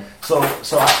you had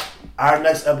our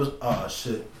next episode. Oh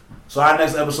shit. So our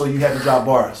next episode, you have to drop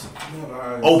bars.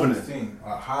 Open it. 16.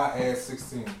 A high ass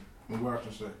 16. What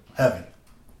can say? Heaven.